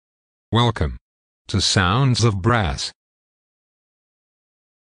Welcome to Sounds of Brass.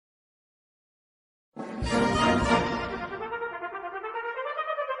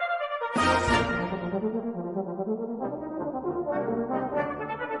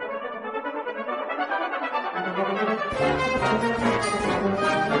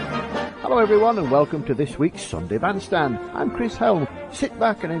 Hello everyone and welcome to this week's Sunday Bandstand. I'm Chris Helm. Sit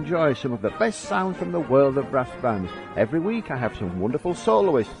back and enjoy some of the best sound from the world of brass bands. Every week I have some wonderful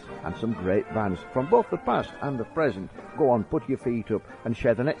soloists and some great bands from both the past and the present. Go on, put your feet up and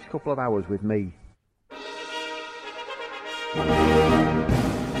share the next couple of hours with me.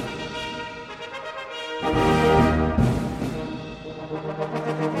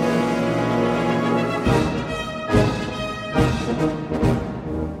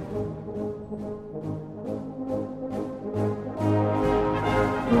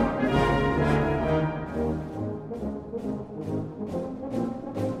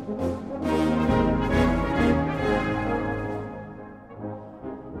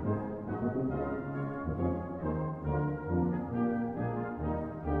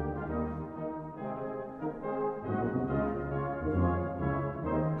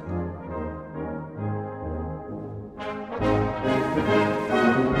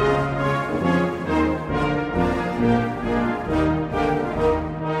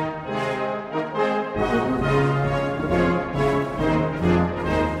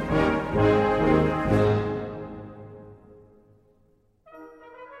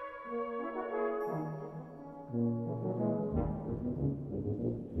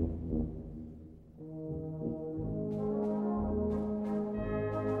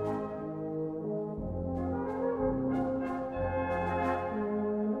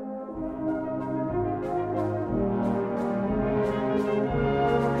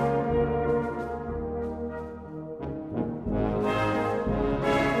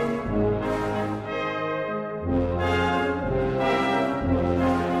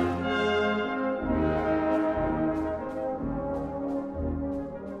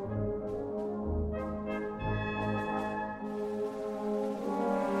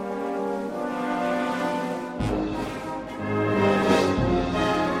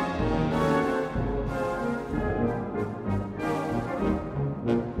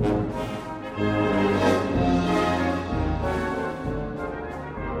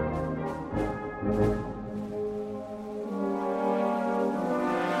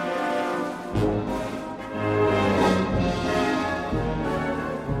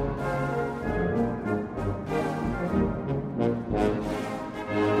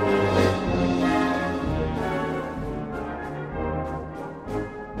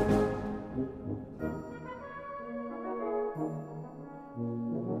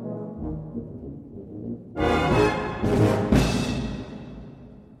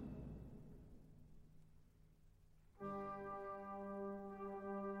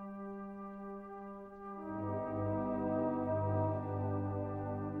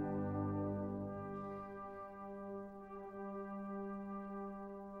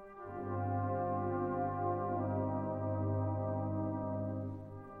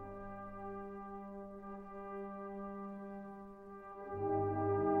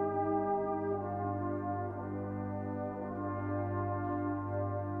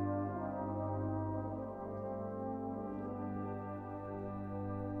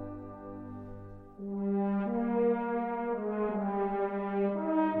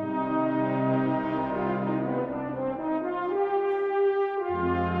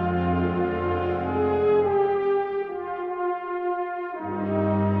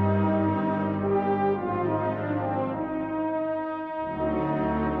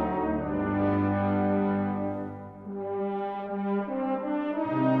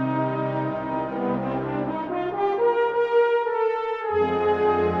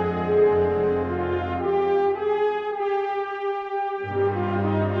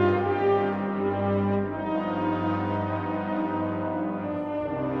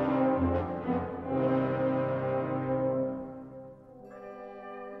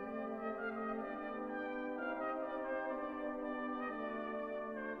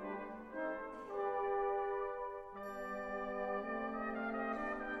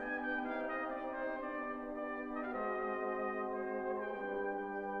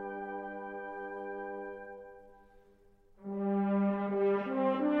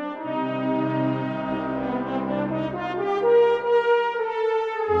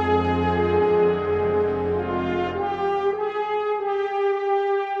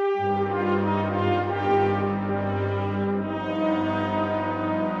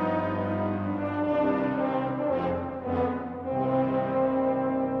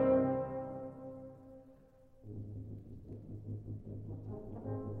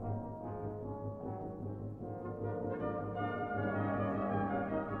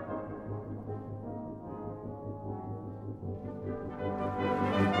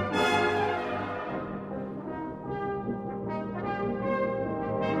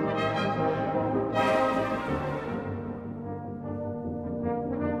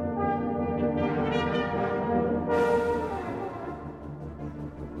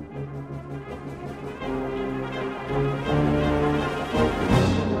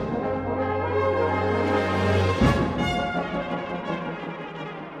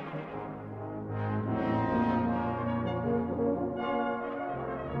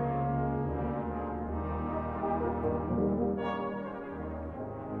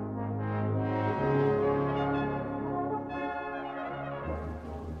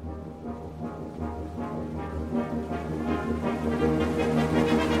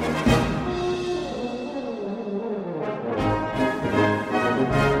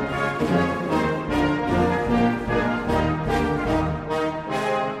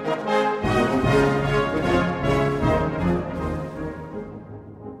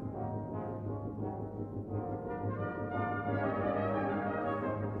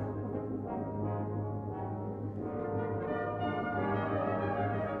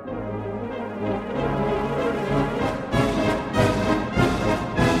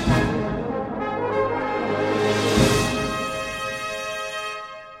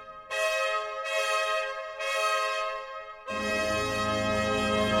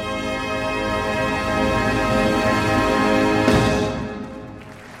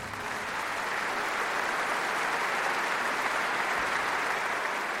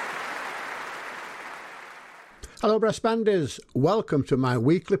 Hello brass banders, welcome to my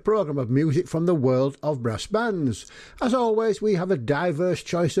weekly programme of music from the world of brass bands. As always, we have a diverse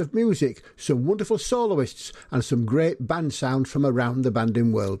choice of music, some wonderful soloists and some great band sounds from around the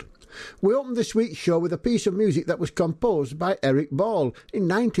banding world. We open this week's show with a piece of music that was composed by Eric Ball in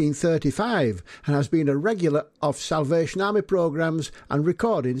 1935 and has been a regular of Salvation Army programmes and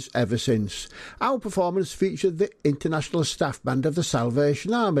recordings ever since. Our performance featured the International Staff Band of the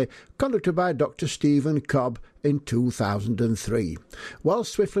Salvation Army, conducted by Dr. Stephen Cobb in 2003. Well,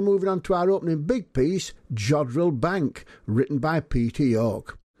 swiftly moving on to our opening big piece, Jodrell Bank, written by Peter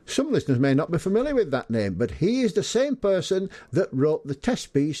York. Some listeners may not be familiar with that name, but he is the same person that wrote the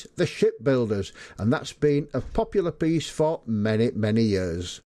test piece, The Shipbuilders, and that's been a popular piece for many, many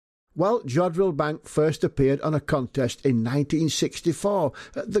years. Well, Jodrell Bank first appeared on a contest in 1964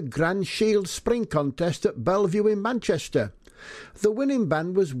 at the Grand Shield Spring Contest at Bellevue in Manchester. The winning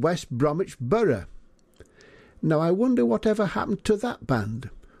band was West Bromwich Borough. Now, I wonder whatever happened to that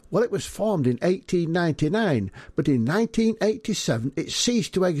band. Well, it was formed in 1899, but in 1987 it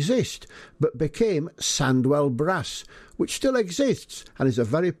ceased to exist, but became Sandwell Brass, which still exists and is a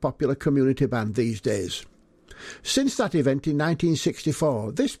very popular community band these days. Since that event in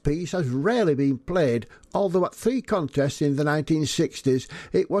 1964, this piece has rarely been played, although at 3 contests in the 1960s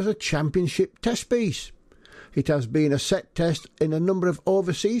it was a championship test piece. It has been a set test in a number of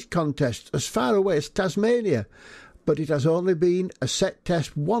overseas contests as far away as Tasmania, but it has only been a set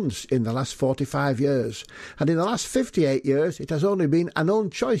test once in the last 45 years, and in the last 58 years it has only been an own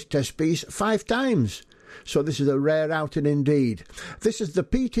choice test piece 5 times. So this is a rare outing indeed. This is the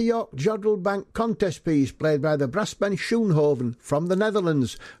Peter York Jodrell Bank contest piece played by the brass band Schoenhoven from the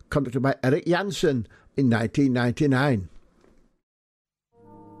Netherlands, conducted by Eric Janssen in 1999.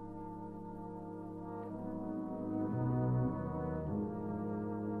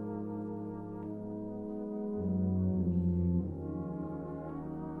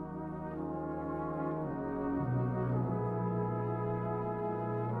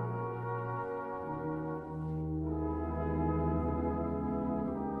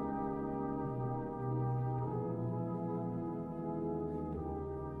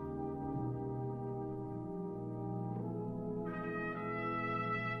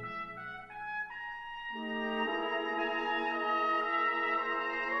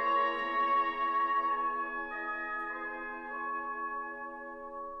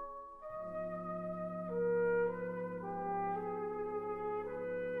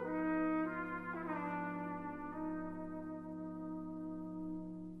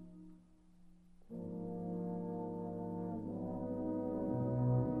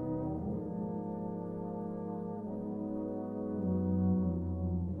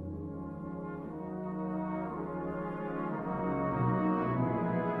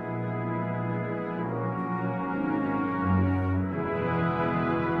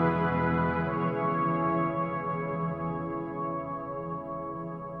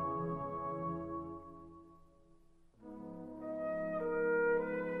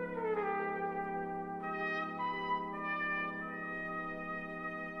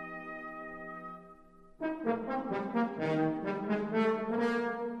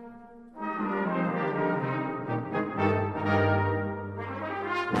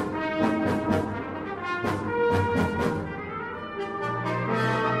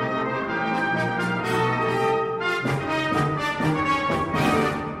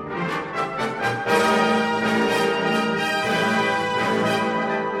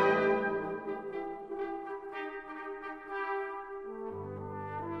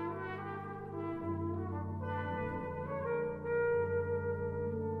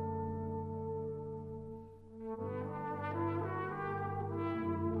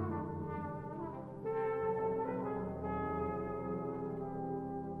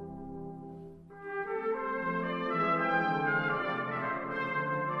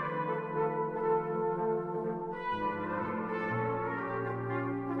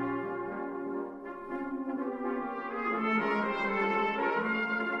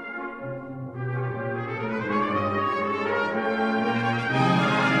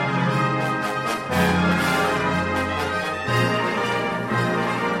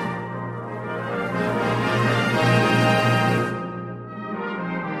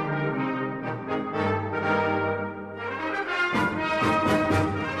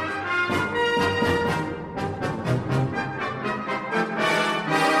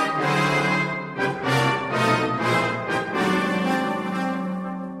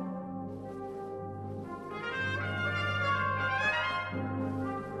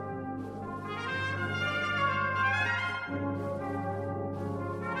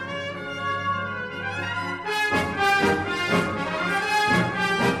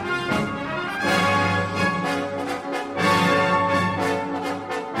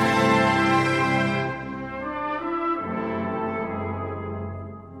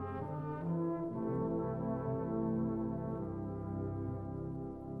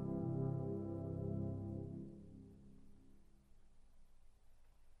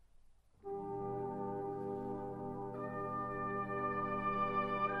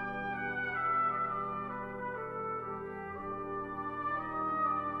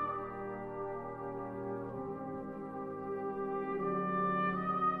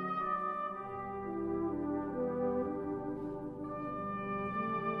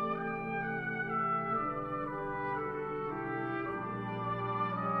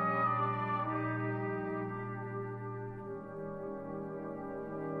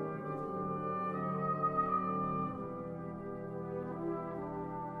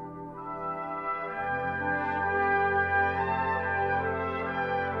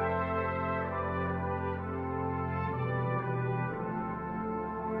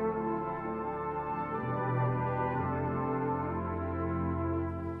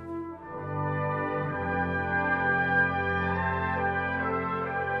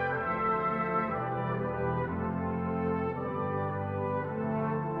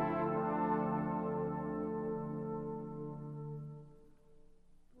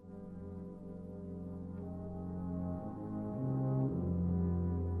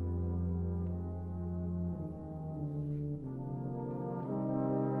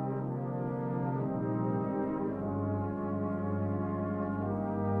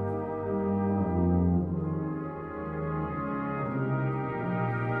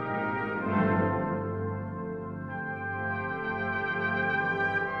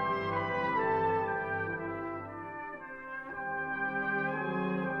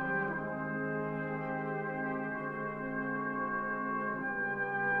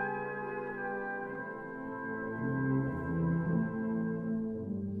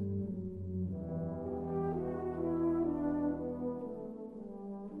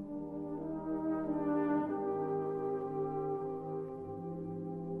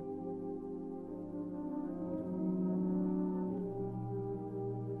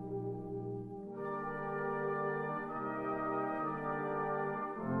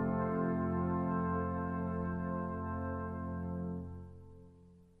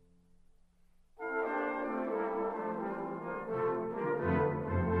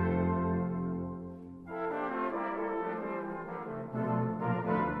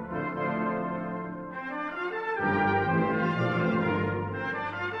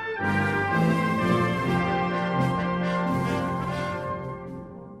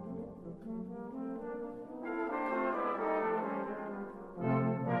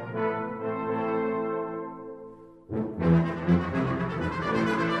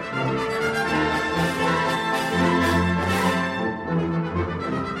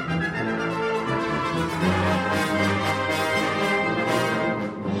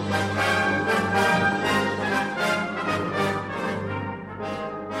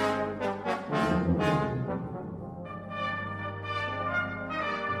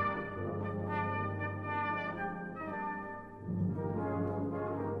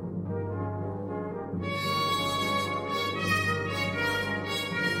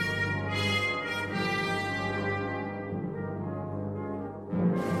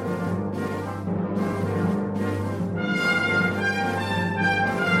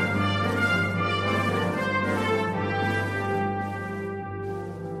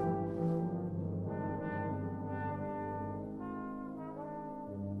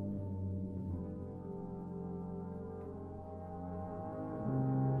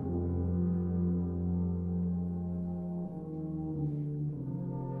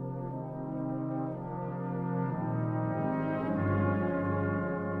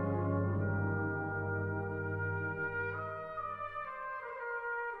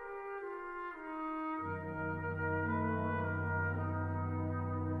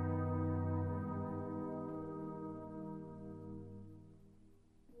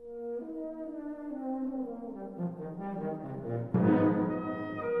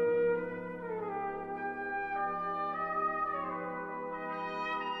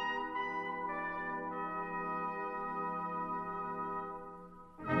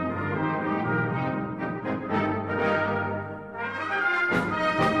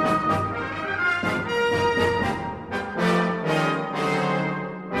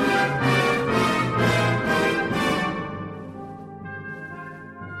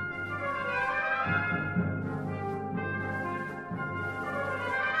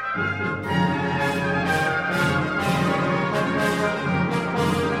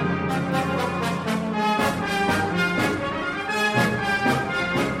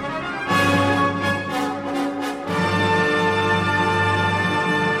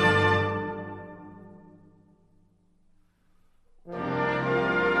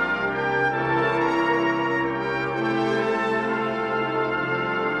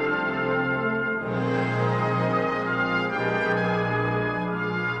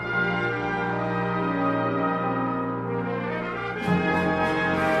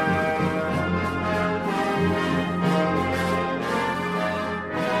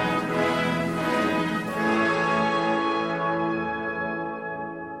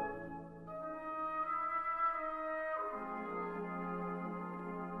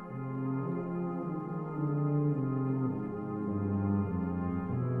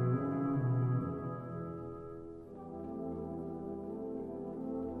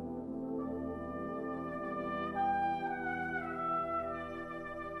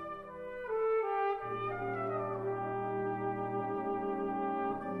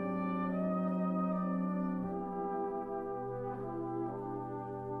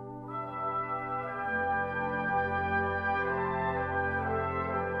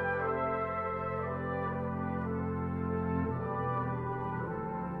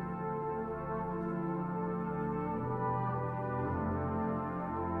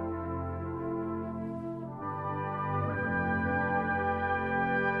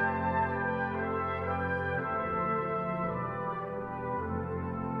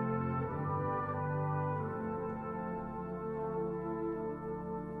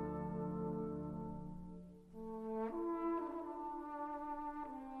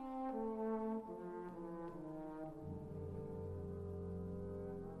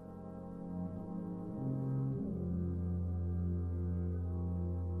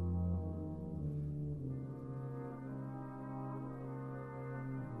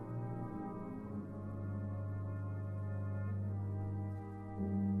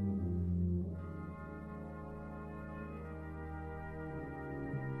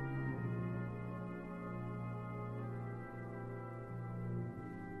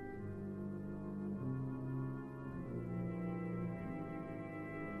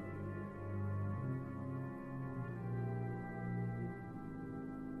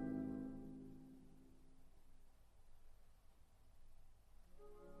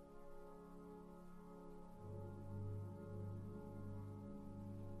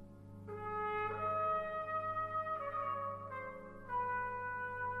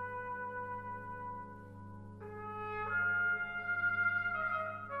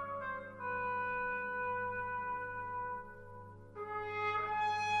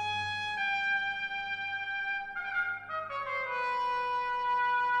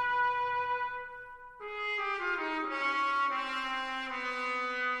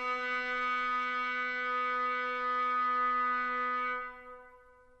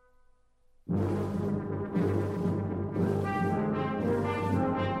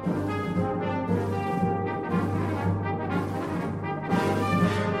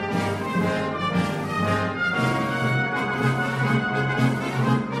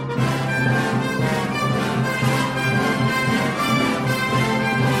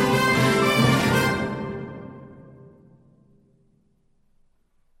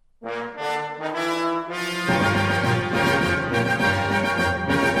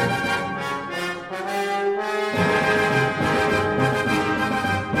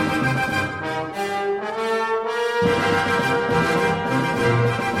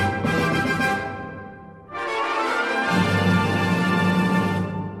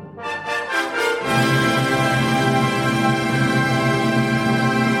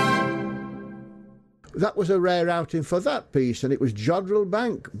 That was a rare outing for that piece, and it was Jodrell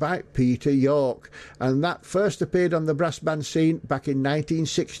Bank by Peter York, and that first appeared on the brass band scene back in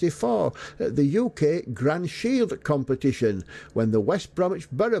 1964 at the UK Grand Shield competition, when the West Bromwich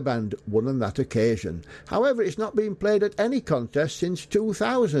Borough Band won on that occasion. However, it's not been played at any contest since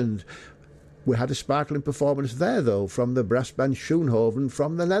 2000. We had a sparkling performance there, though, from the brass band Schoenhoven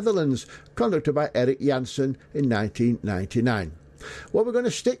from the Netherlands, conducted by Eric Janssen in 1999. Well, we're going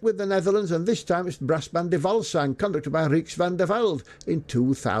to stick with the Netherlands, and this time it's brass band De Valsang, conducted by Rijks van der Velde in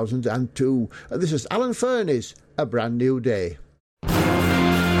 2002. And this is Alan Furniss, A Brand New Day.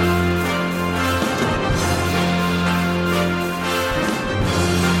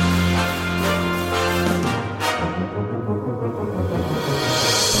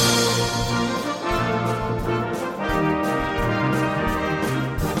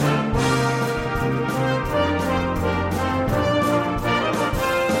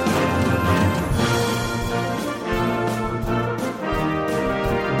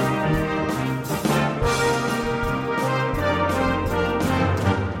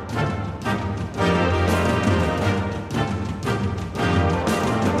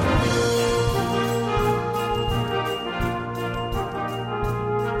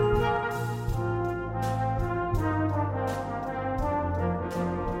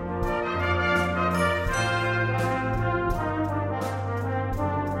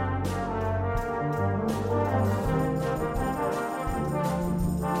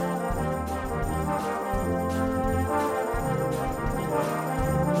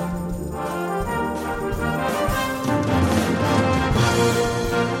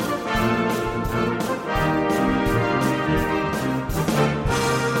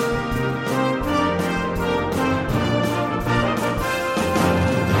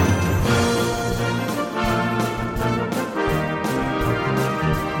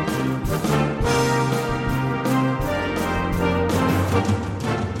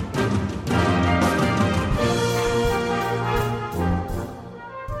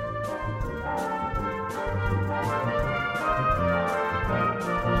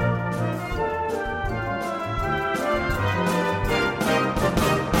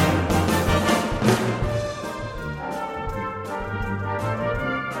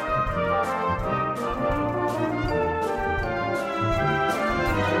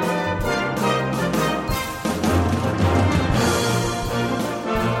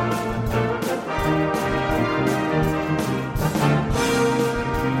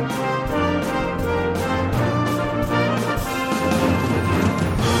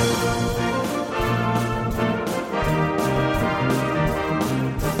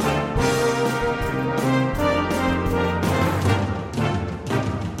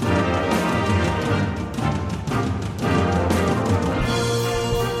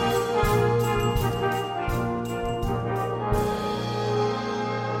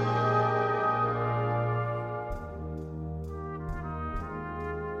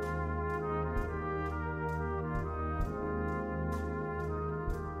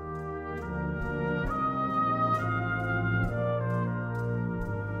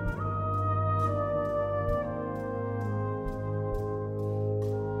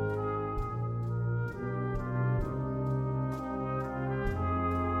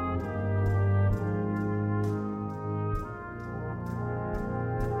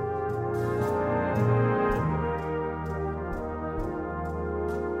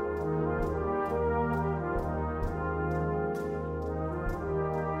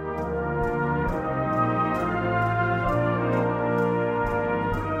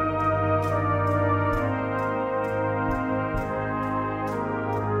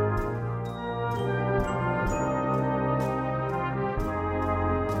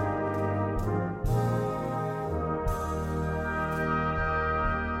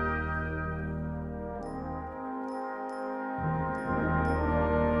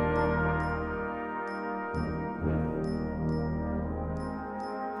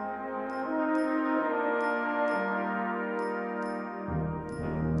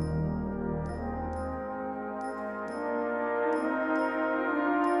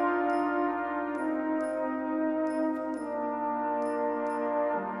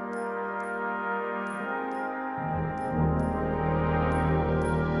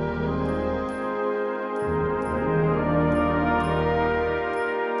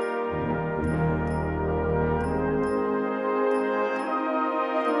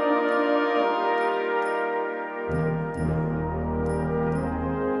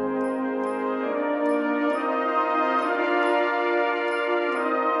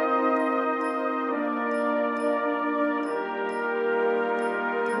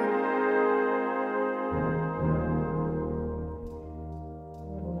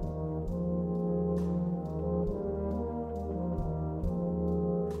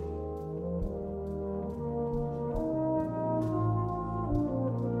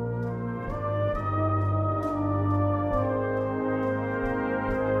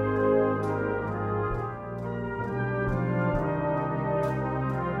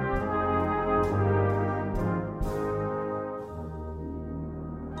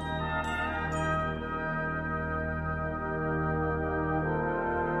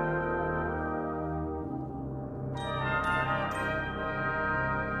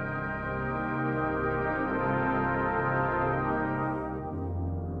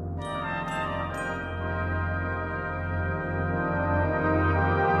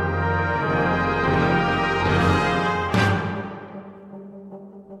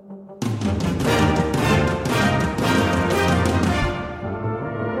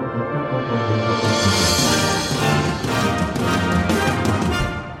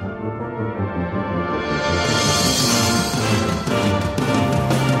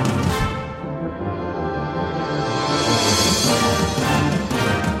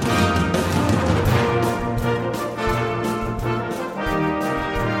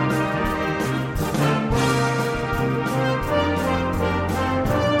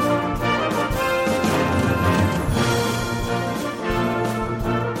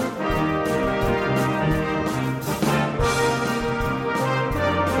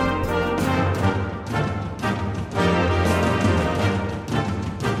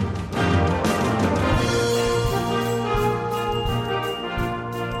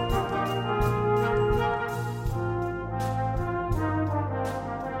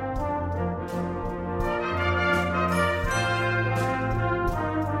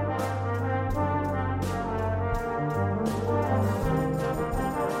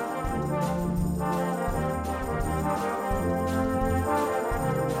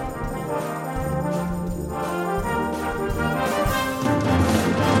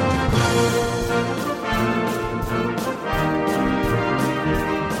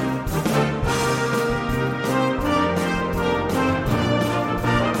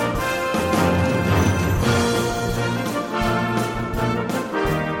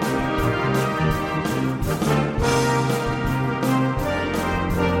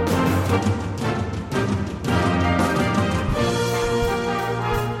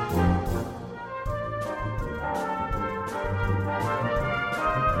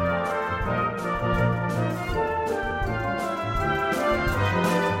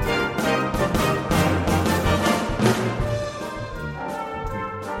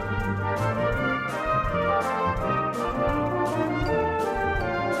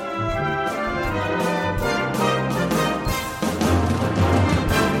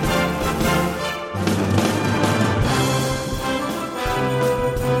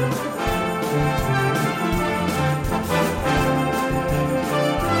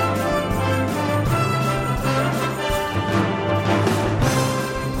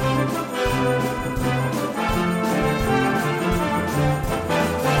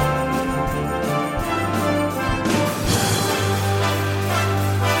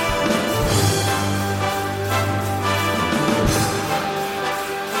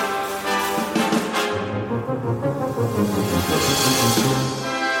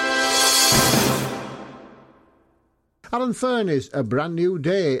 Alan Furniss, A Brand New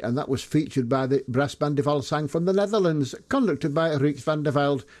Day, and that was featured by the brass band de Volsang from the Netherlands, conducted by Rijks van der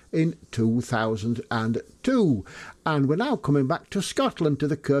Velde in 2002. And we're now coming back to Scotland to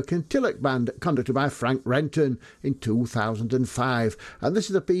the Kirkintilloch Band, conducted by Frank Renton in 2005. And this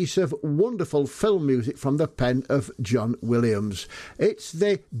is a piece of wonderful film music from the pen of John Williams. It's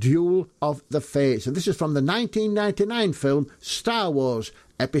the Duel of the Fates, and this is from the 1999 film Star Wars,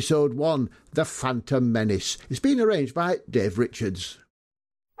 Episode 1, The Phantom Menace. It's been arranged by Dave Richards.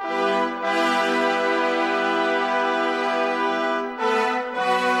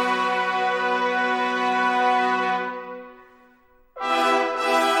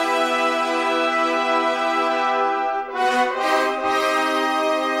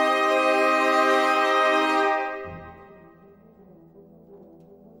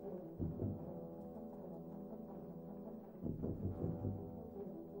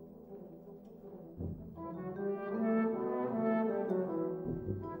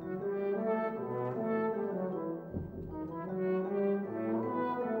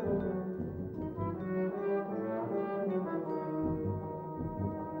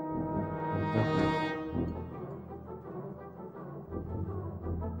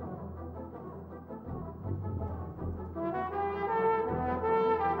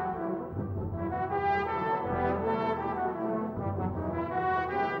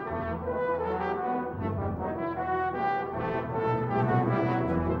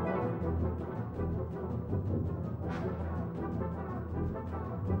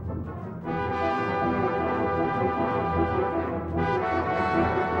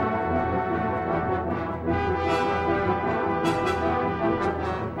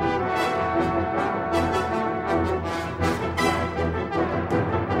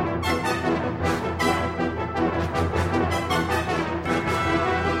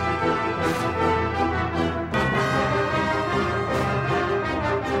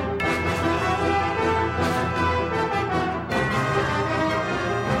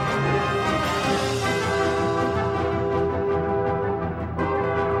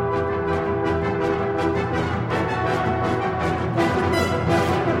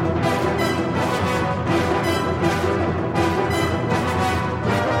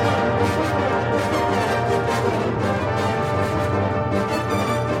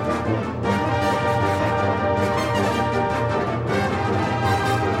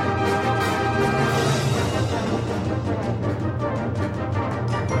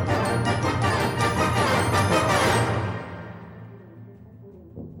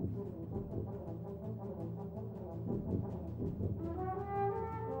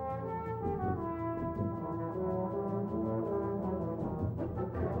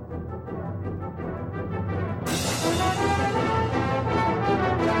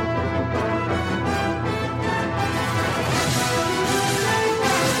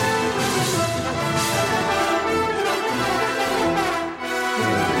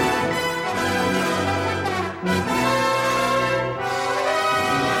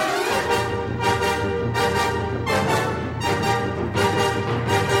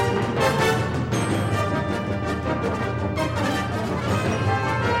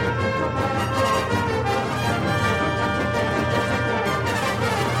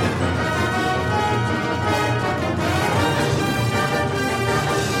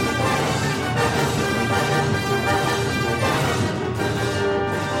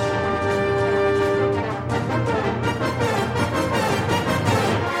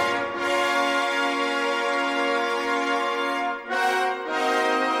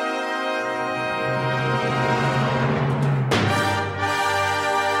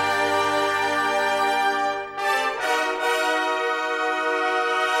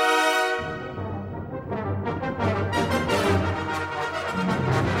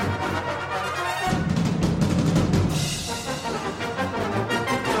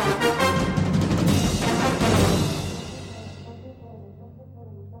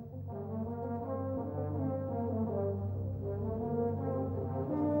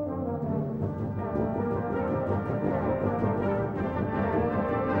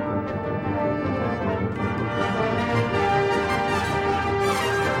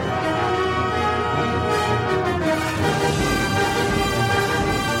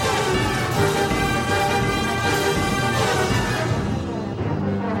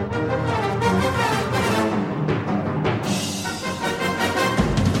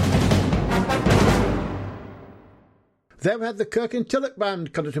 we had the Kirkintilloch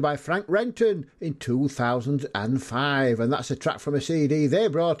Band, conducted by Frank Renton in 2005, and that's a track from a CD they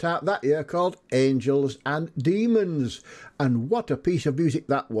brought out that year called Angels and Demons. And what a piece of music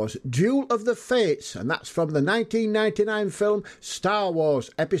that was. Duel of the Fates, and that's from the 1999 film Star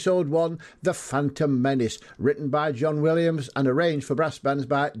Wars Episode 1, The Phantom Menace, written by John Williams and arranged for brass bands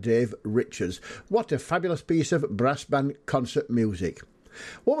by Dave Richards. What a fabulous piece of brass band concert music.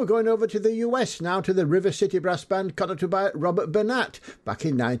 Well, we're going over to the US now, to the River City Brass Band, conducted by Robert Burnett back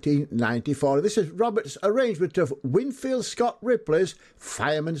in 1994. This is Robert's arrangement of Winfield Scott Ripley's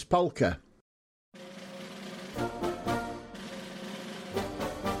Fireman's Polka.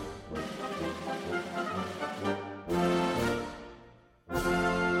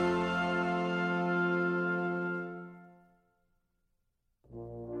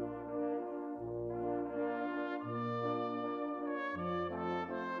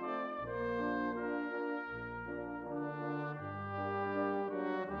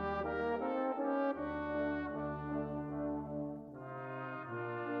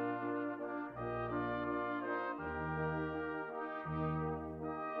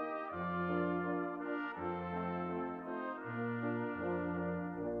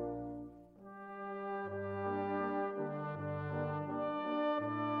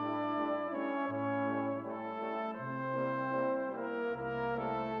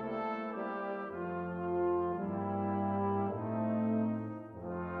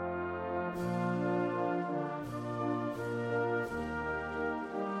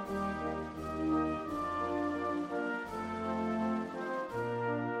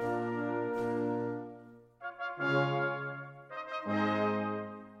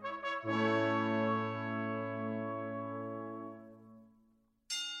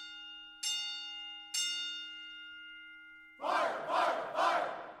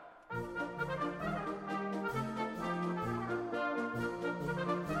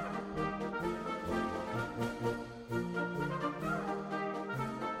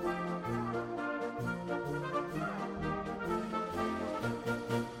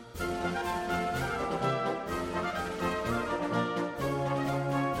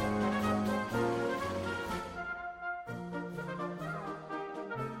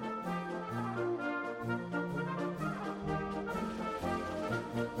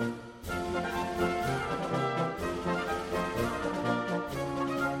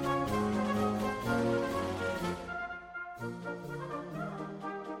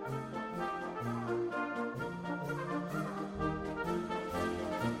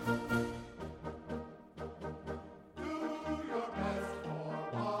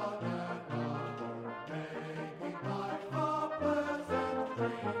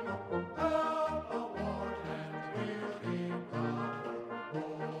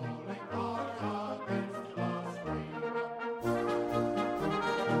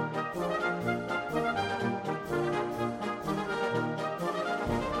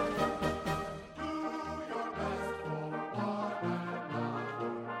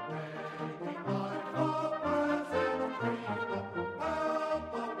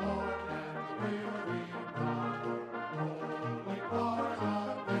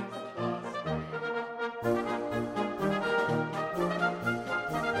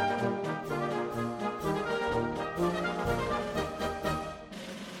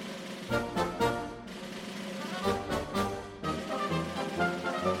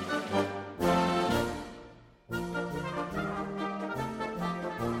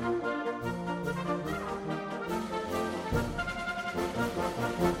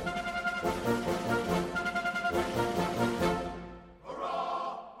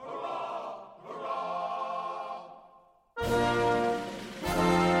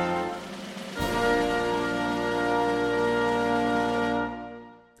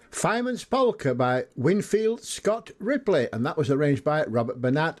 Fireman's Polka by Winfield Scott Ripley, and that was arranged by Robert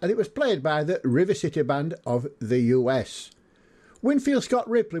Burnett, and it was played by the River City Band of the US. Winfield Scott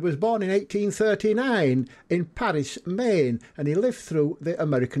Ripley was born in 1839 in Paris, Maine, and he lived through the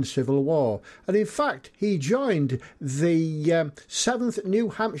American Civil War. And in fact, he joined the 7th New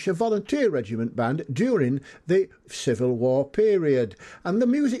Hampshire Volunteer Regiment Band during the Civil War period. And the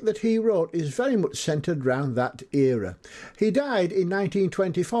music that he wrote is very much centred around that era. He died in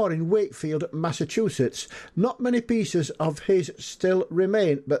 1924 in Wakefield, Massachusetts. Not many pieces of his still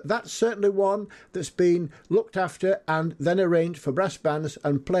remain, but that's certainly one that's been looked after and then arranged for brass bands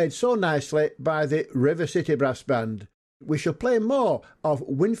and played so nicely by the River City Brass Band. We shall play more of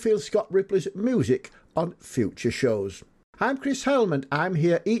Winfield Scott Ripley's music on future shows. I'm Chris Helm and I'm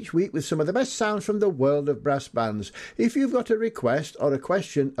here each week with some of the best sounds from the world of brass bands. If you've got a request or a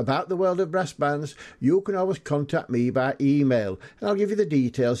question about the world of brass bands, you can always contact me by email and I'll give you the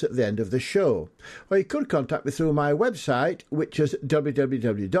details at the end of the show. Or you could contact me through my website, which is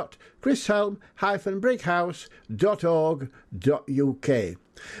www.chrishelm-brighouse.org.uk.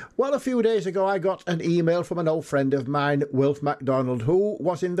 Well, a few days ago I got an email from an old friend of mine, Wilf MacDonald, who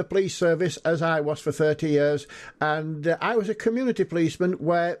was in the police service as I was for 30 years, and I was a community policeman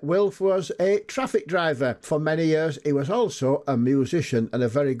where Wilf was a traffic driver. For many years he was also a musician, and a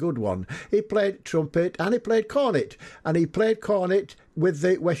very good one. He played trumpet and he played cornet, and he played cornet with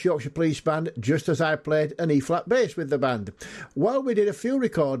the West Yorkshire Police Band just as I played an E-flat bass with the band. Well, we did a few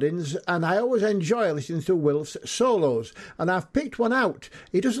recordings and I always enjoy listening to Wilf's solos, and I've picked one out.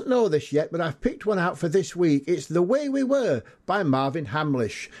 He doesn't know this yet, but I've picked one out for this week. It's The Way We Were by Marvin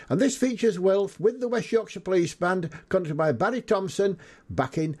Hamlish, and this features Wilf with the West Yorkshire Police Band, conducted by Barry Thompson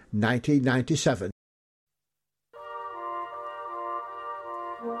back in 1997.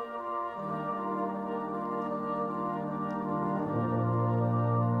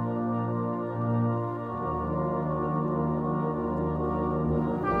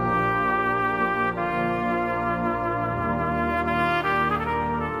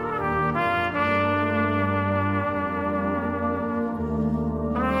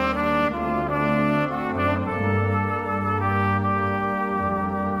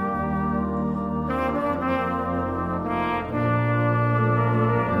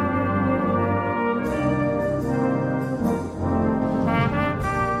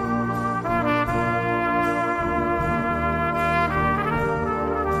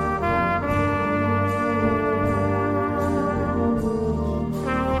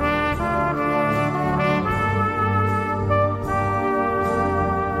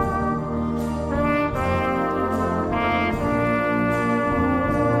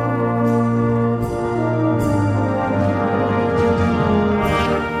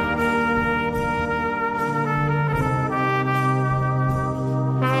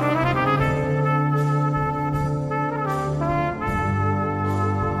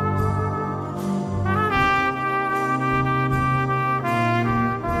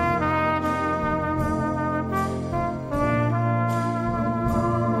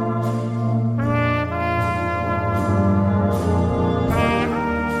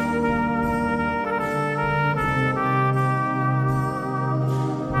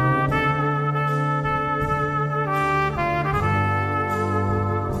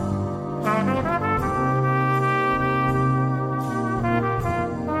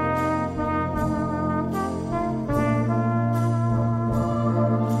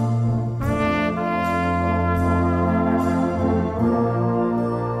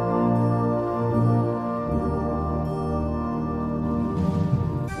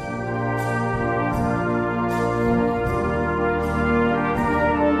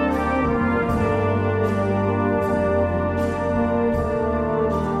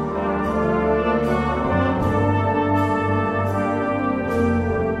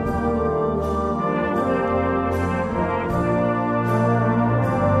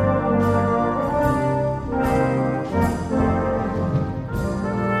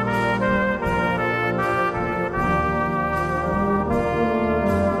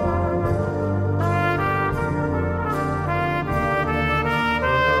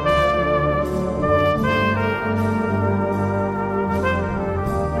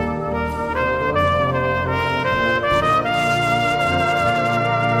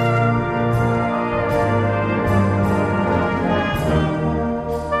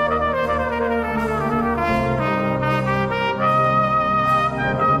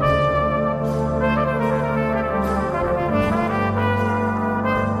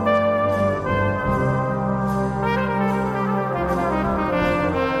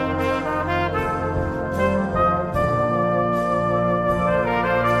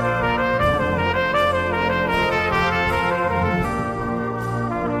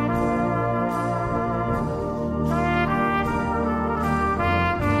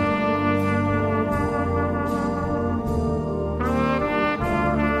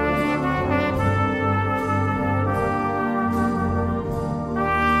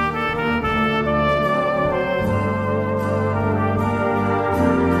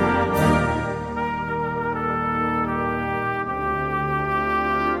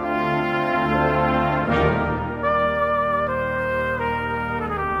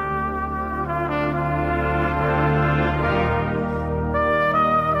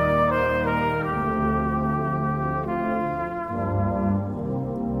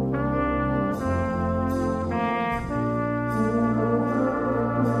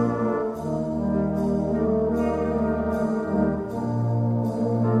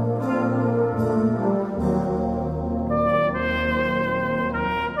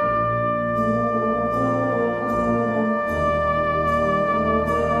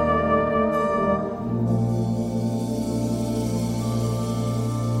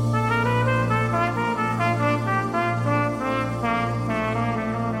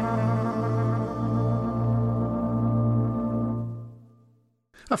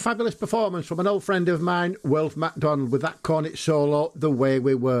 A fabulous performance from an old friend of mine, Wilf MacDonald, with that cornet solo, The Way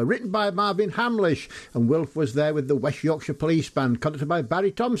We Were, written by Marvin Hamlish, and Wilf was there with the West Yorkshire Police Band, conducted by Barry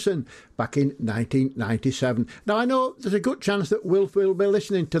Thompson, back in 1997. Now, I know there's a good chance that Wilf will be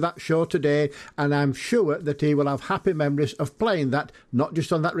listening to that show today, and I'm sure that he will have happy memories of playing that, not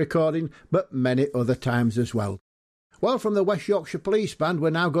just on that recording, but many other times as well. Well, from the West Yorkshire Police Band, we're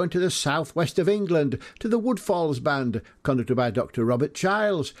now going to the southwest of England, to the Woodfalls Band, conducted by Dr. Robert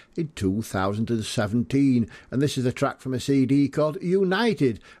Childs in 2017. And this is a track from a CD called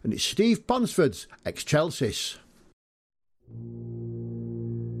United, and it's Steve Ponsford's Excelsis.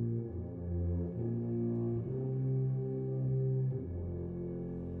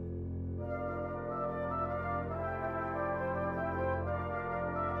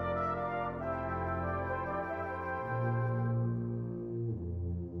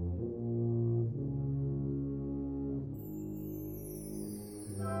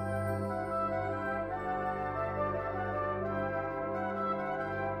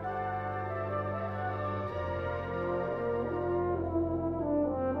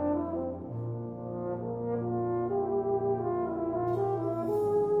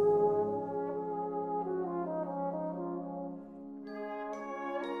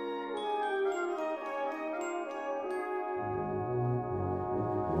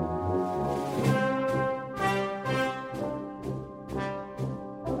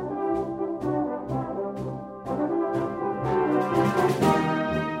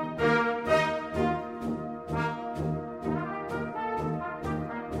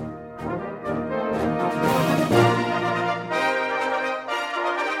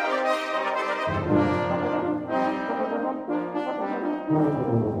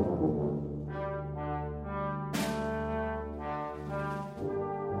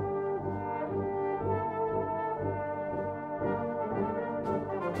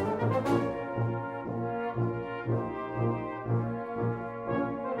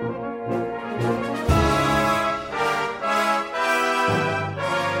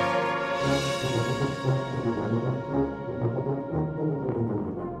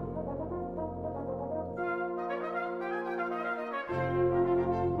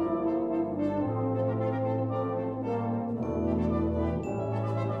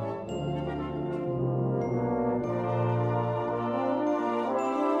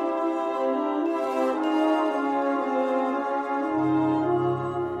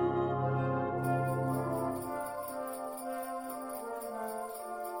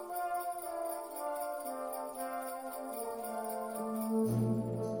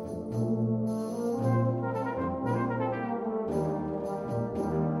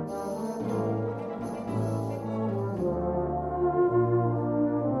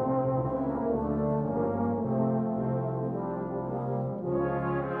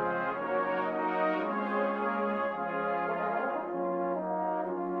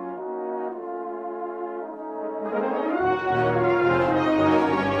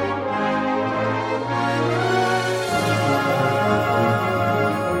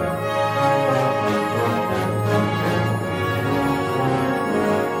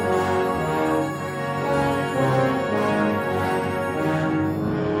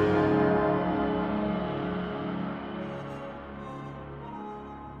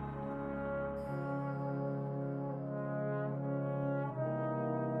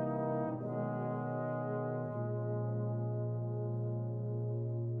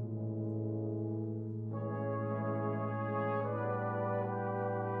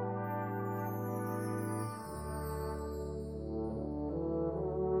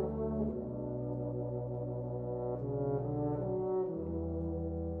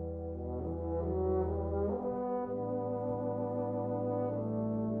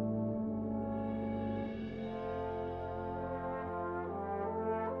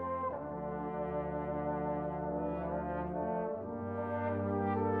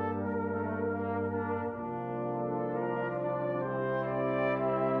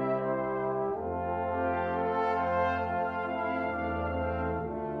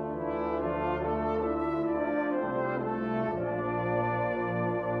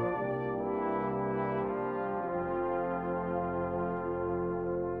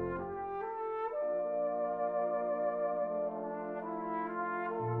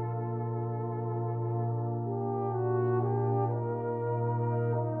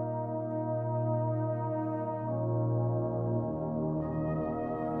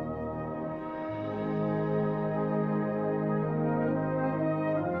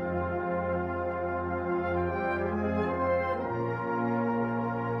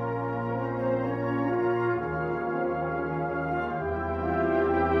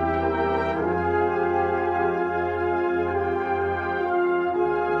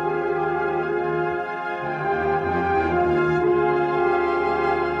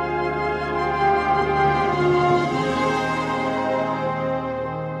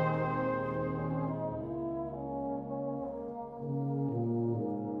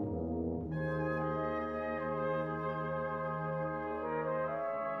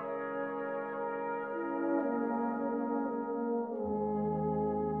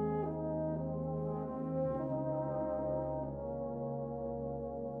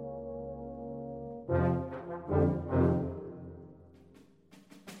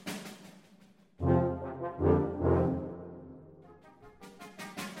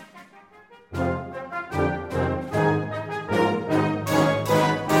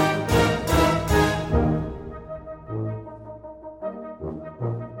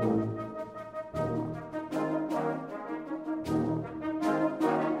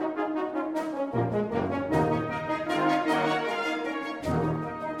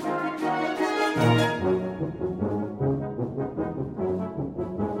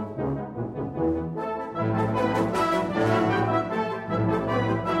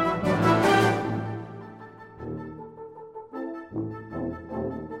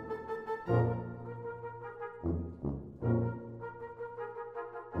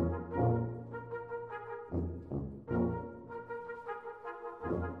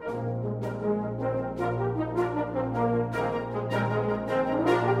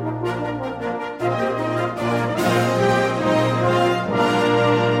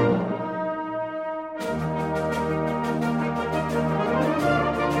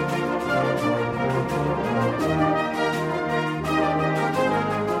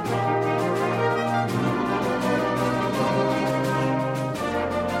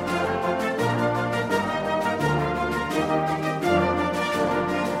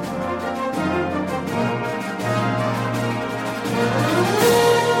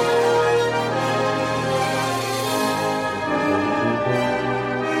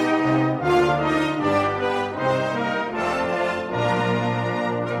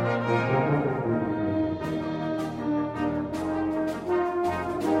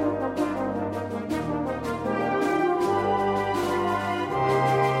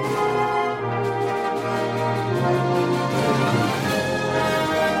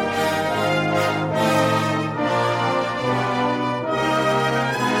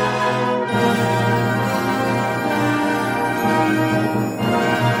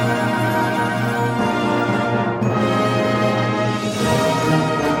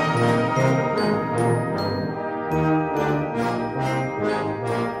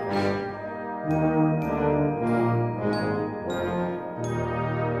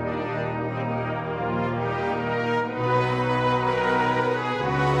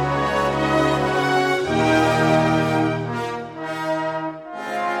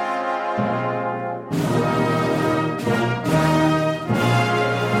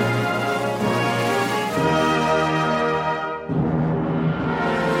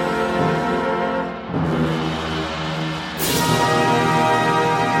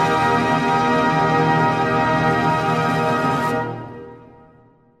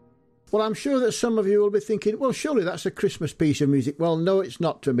 Well, I'm sure that some of you will be thinking, well, surely that's a Christmas piece of music. Well, no, it's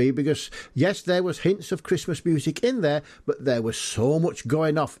not to me, because, yes, there was hints of Christmas music in there, but there was so much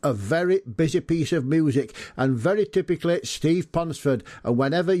going off. A very busy piece of music, and very typically Steve Ponsford. And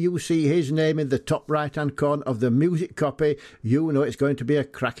whenever you see his name in the top right-hand corner of the music copy, you know it's going to be a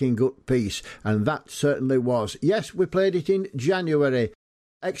cracking good piece. And that certainly was. Yes, we played it in January.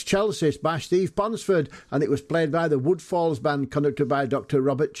 Excelsis by Steve Ponsford, and it was played by the Woodfalls Band, conducted by Dr.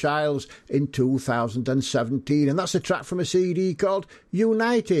 Robert Childs in 2017, and that's a track from a CD called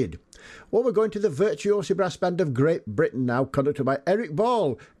United. Well, we're going to the Virtuosi Brass Band of Great Britain now, conducted by Eric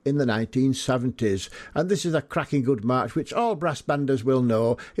Ball in the 1970s, and this is a cracking good march which all brass banders will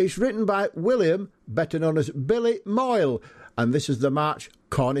know. It's written by William, better known as Billy Moyle, and this is the march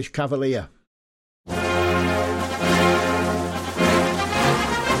Cornish Cavalier.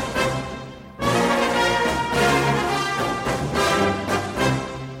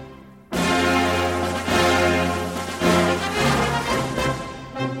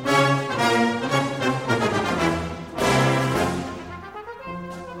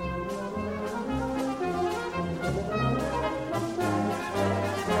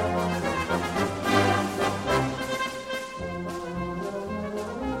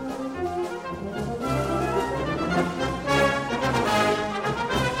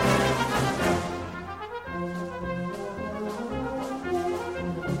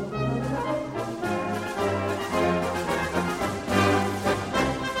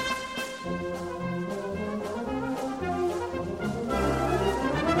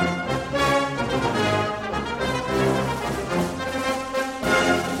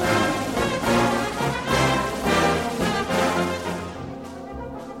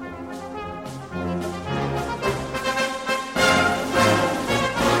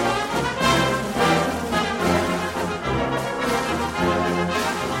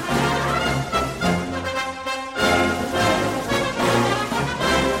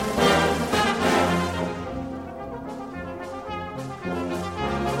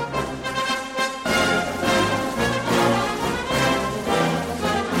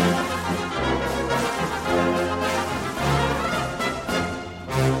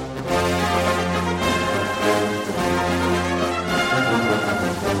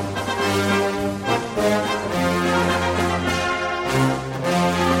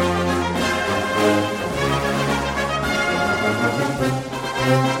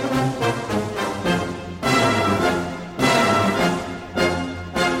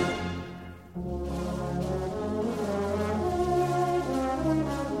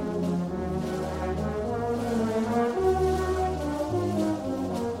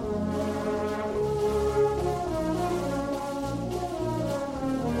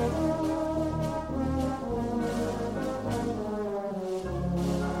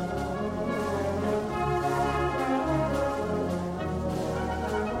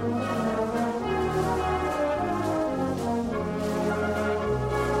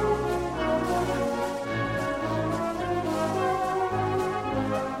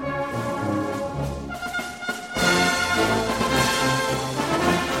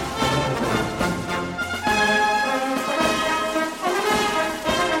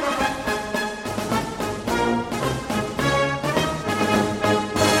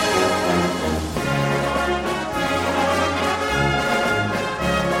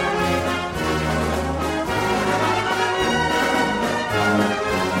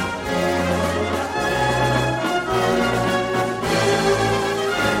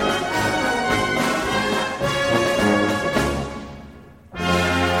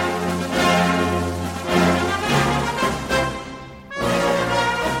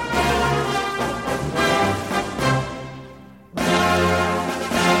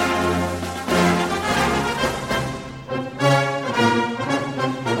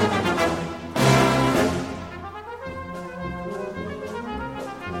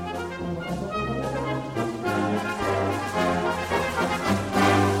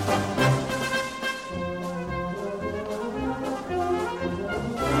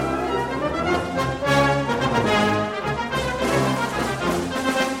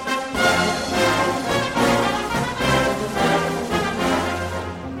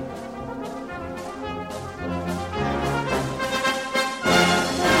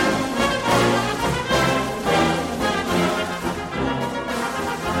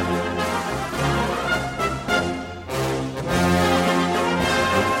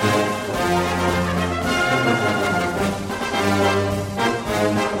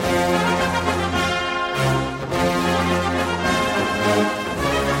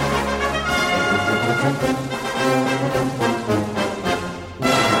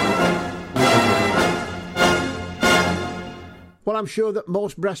 Well, I'm sure that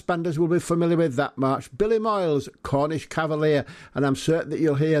most brass banders will be familiar with that march, Billy Moyle's Cornish Cavalier, and I'm certain that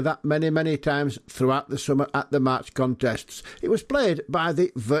you'll hear that many times throughout the summer at the march contests. It was played by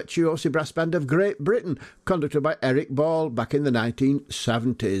the Virtuosi Brass Band of Great Britain, conducted by Eric Ball back in the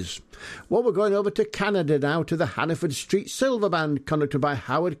 1970s. Well, we're going over to Canada now, to the Hannaford Street Silver Band, conducted by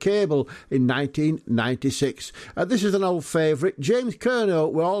Howard Cable in 1996. This is an old favourite, James Curnow.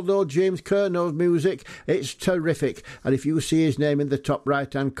 We all know James Curnow's music. It's terrific. And if you see his name in the top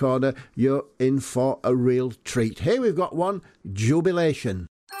right-hand corner, you're in for a real treat. Here we've got one, Jubilation.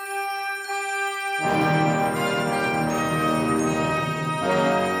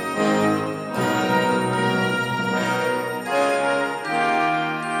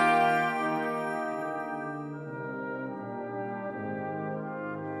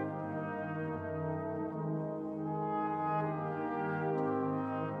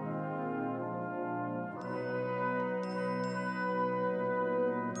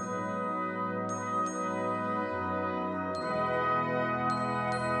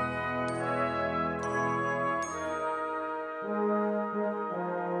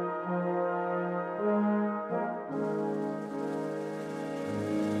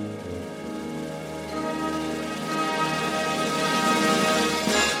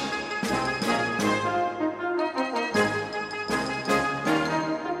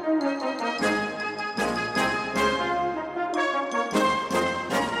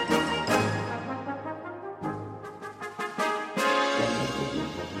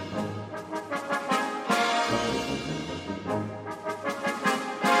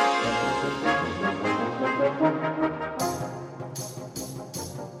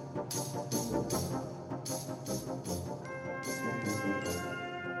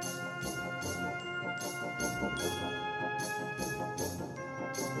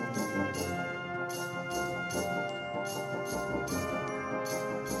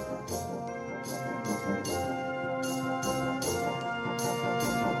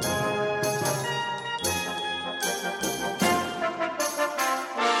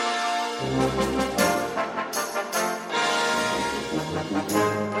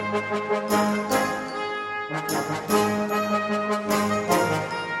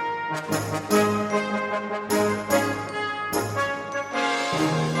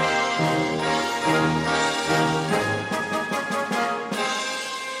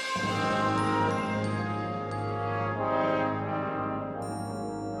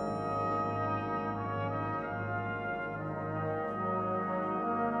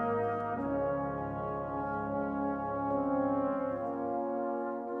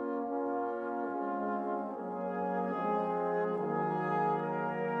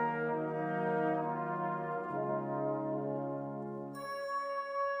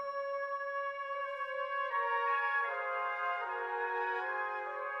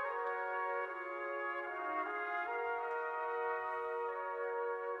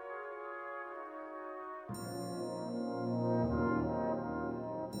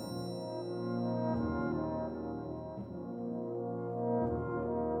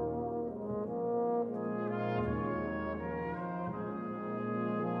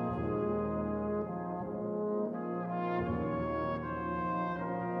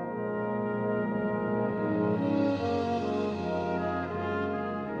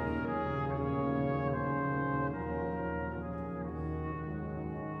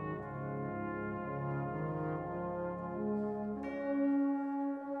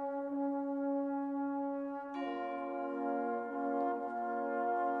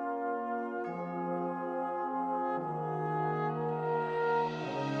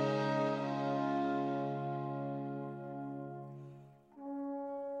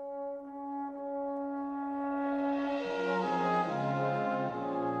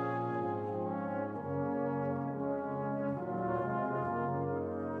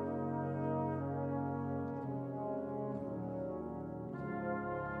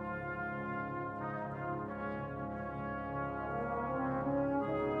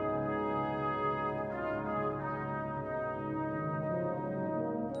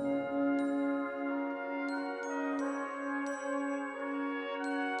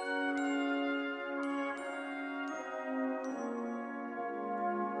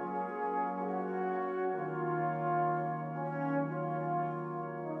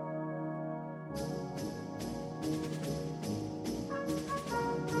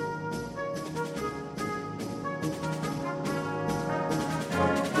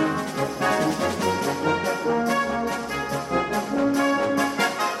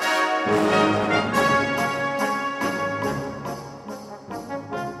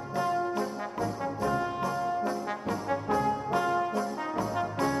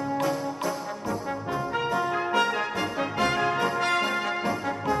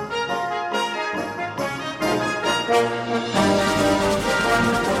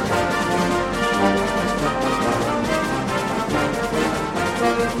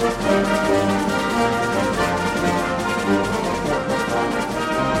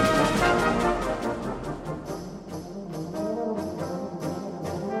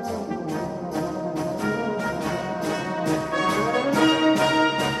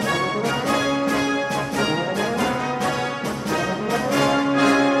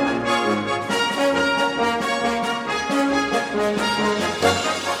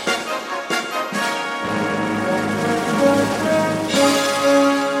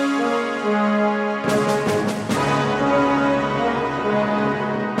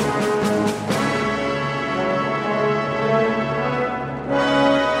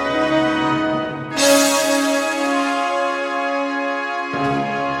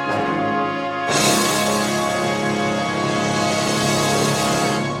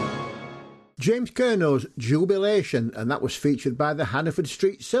 James Kerno's Jubilation, and that was featured by the Hannaford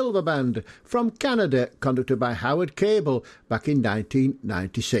Street Silver Band from Canada, conducted by Howard Cable back in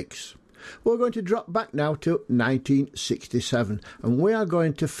 1996. We're going to drop back now to 1967, and we are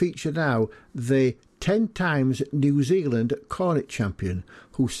going to feature now the 10 times New Zealand cornet champion,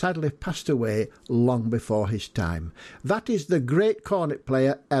 who sadly passed away long before his time. That is the great cornet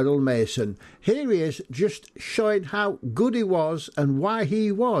player Errol Mason. Here he is, just showing how good he was and why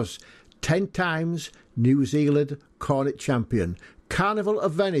he was 10 times New Zealand cornet champion. Carnival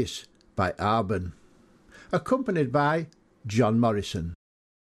of Venice by Arban, accompanied by John Morrison.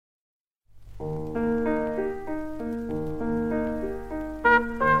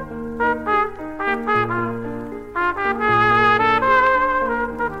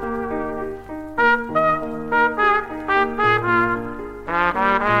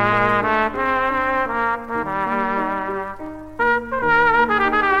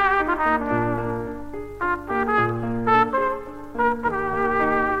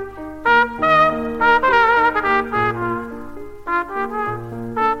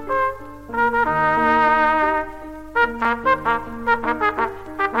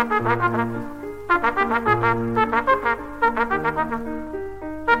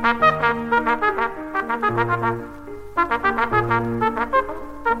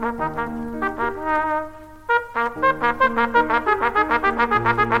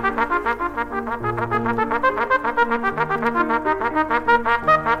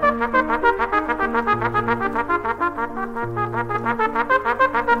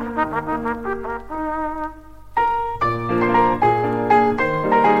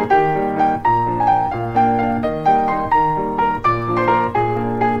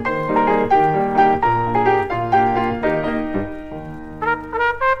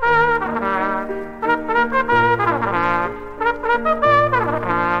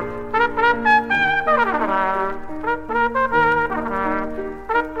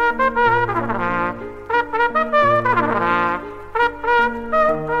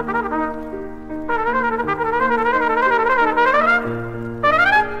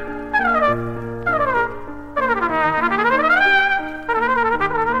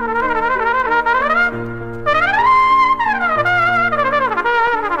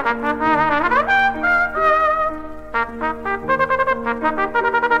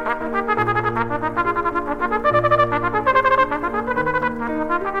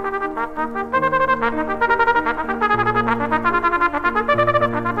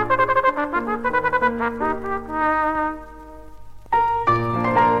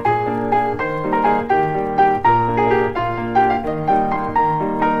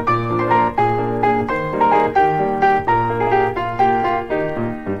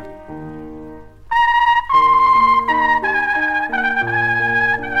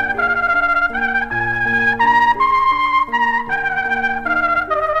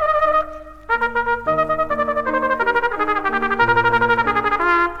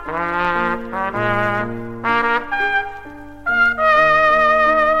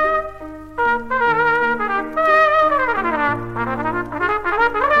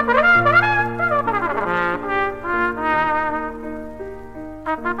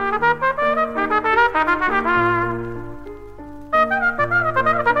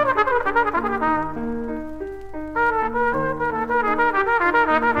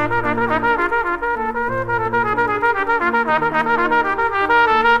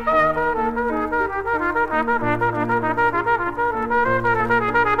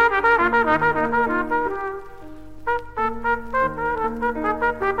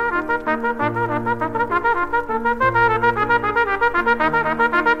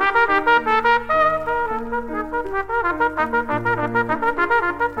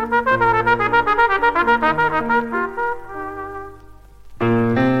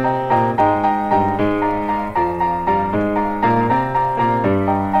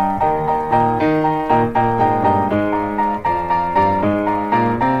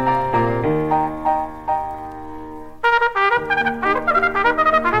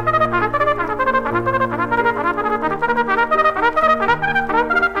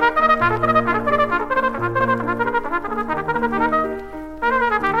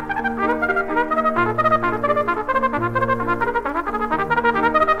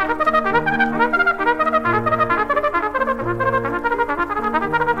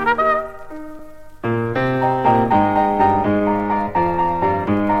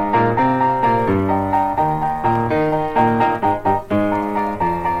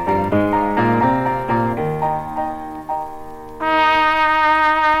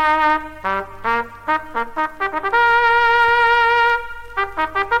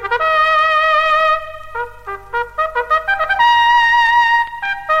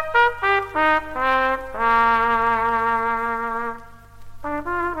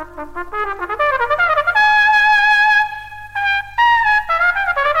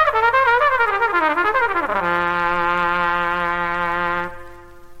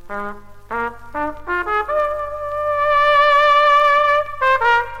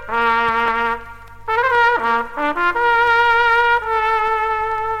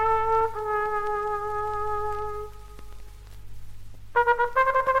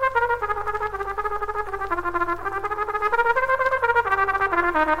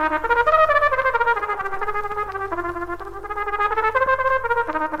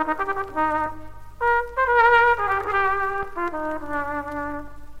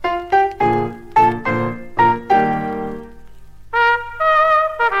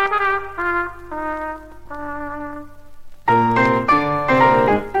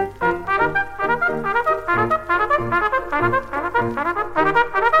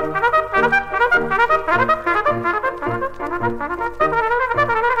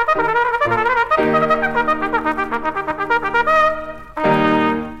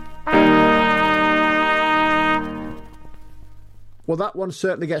 one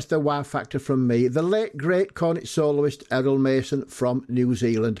certainly gets the wow factor from me. The late great cornet soloist Errol Mason from New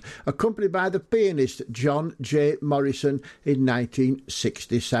Zealand, accompanied by the pianist John J. Morrison in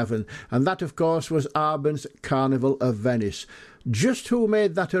 1967. And that, of course, was Arben's Carnival of Venice. Just who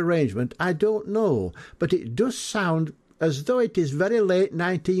made that arrangement, I don't know, but it does sound as though it is very late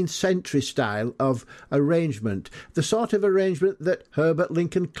 19th century style of arrangement, the sort of arrangement that Herbert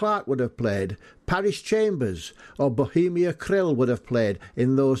Lincoln Clark would have played, Parish Chambers or Bohemia Krill would have played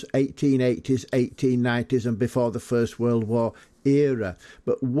in those 1880s, 1890s and before the First World War era.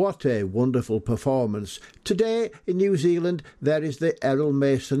 But what a wonderful performance. Today in New Zealand there is the Errol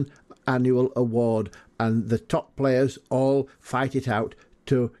Mason Annual Award, and the top players all fight it out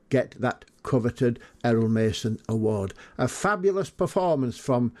to get that coveted Errol Mason Award. A fabulous performance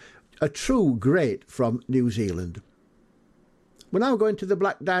from a true great from New Zealand. We're now going to the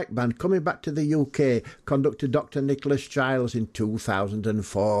Black Dyke Band, coming back to the UK, conducted Dr. Nicholas Giles in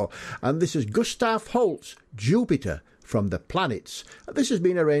 2004. And this is Gustav Holst's Jupiter from the Planets. This has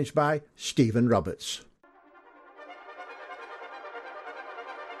been arranged by Stephen Roberts.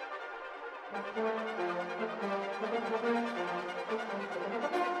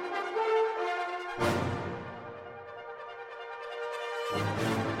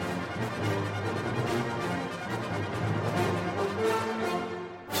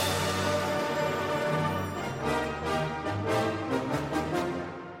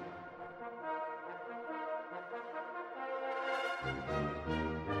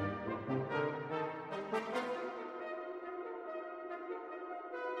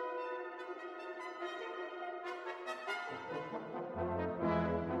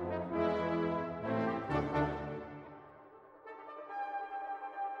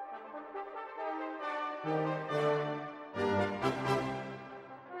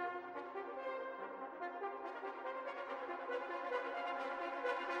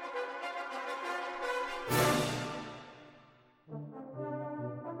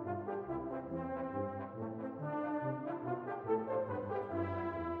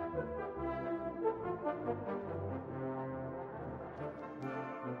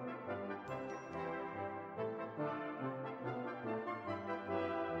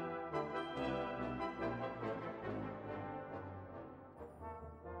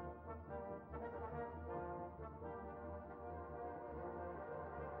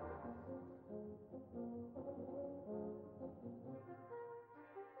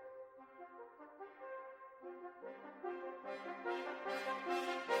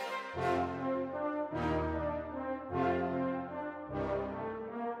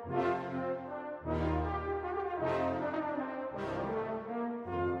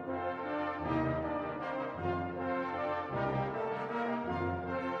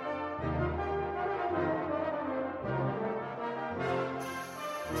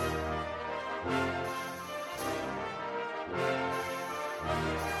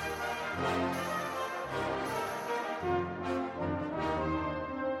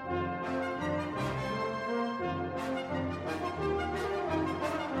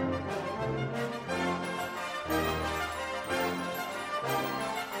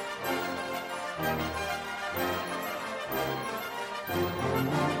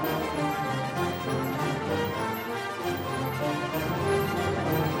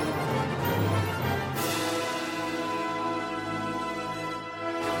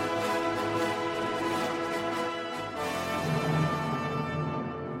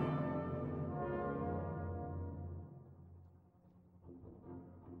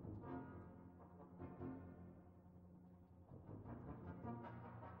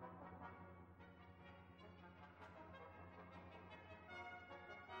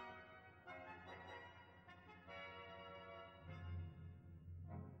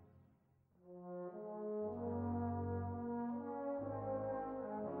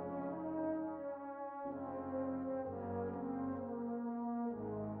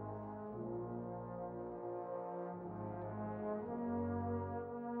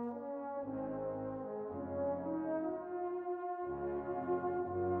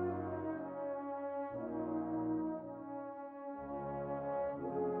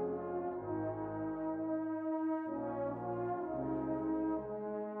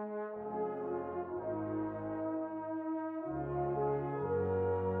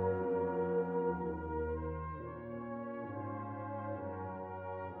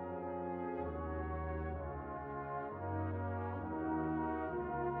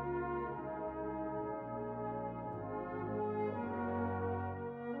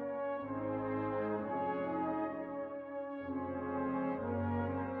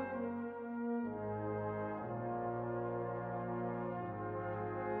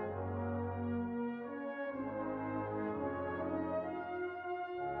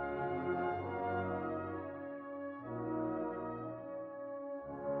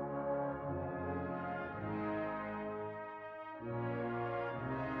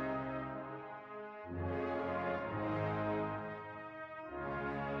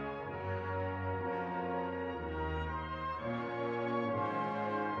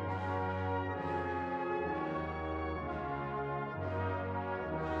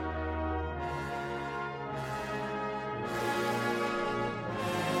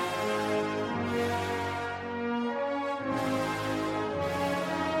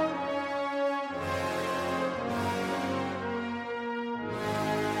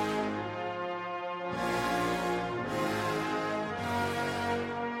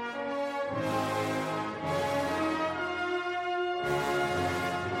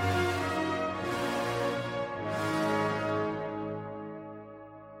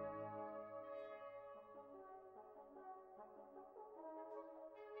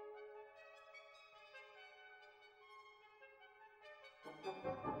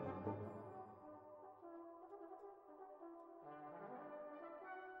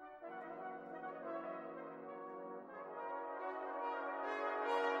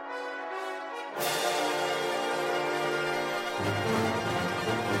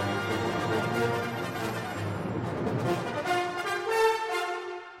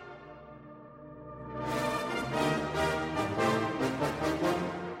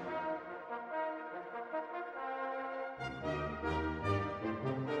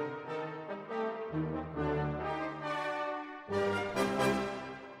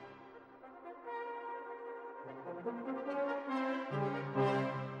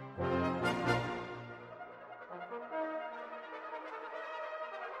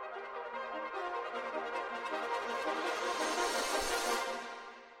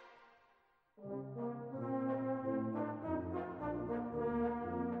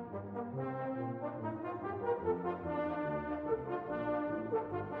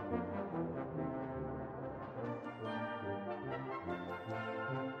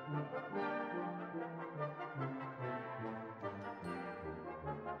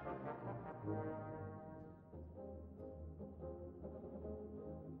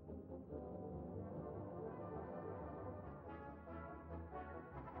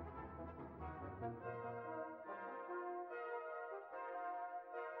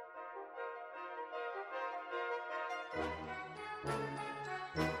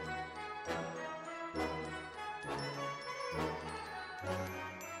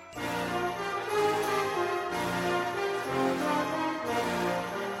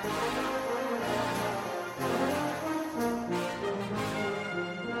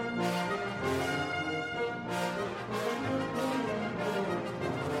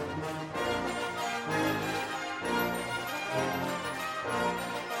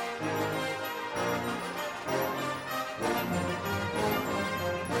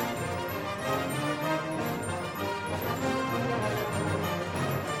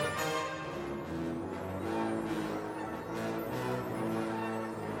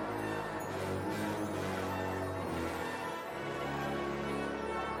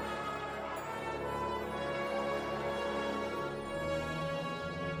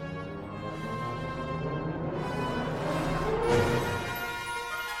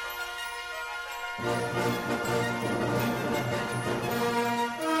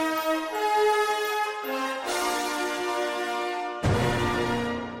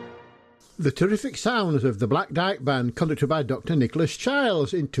 The terrific sounds of the Black Dyke Band, conducted by Dr. Nicholas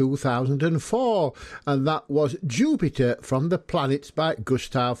Childs in 2004, and that was Jupiter from the Planets by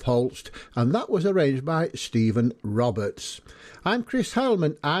Gustav Holst, and that was arranged by Stephen Roberts. I'm Chris Helm,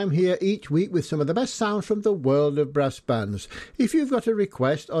 and I'm here each week with some of the best sounds from the world of brass bands. If you've got a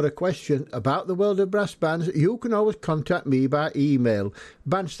request or a question about the world of brass bands, you can always contact me by email,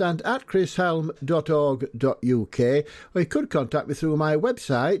 bandstand@chrishelm.org.uk, or you could contact me through my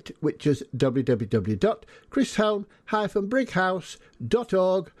website, which is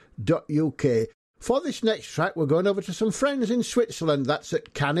www.chrishelm-brighouse.org.uk. For this next track, we're going over to some friends in Switzerland. That's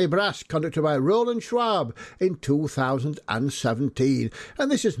at Canny Brass, conducted by Roland Schwab in 2017.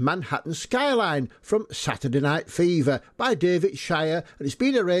 And this is Manhattan Skyline from Saturday Night Fever by David Shire, and it's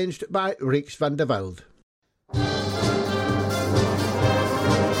been arranged by Rijks van der Velde.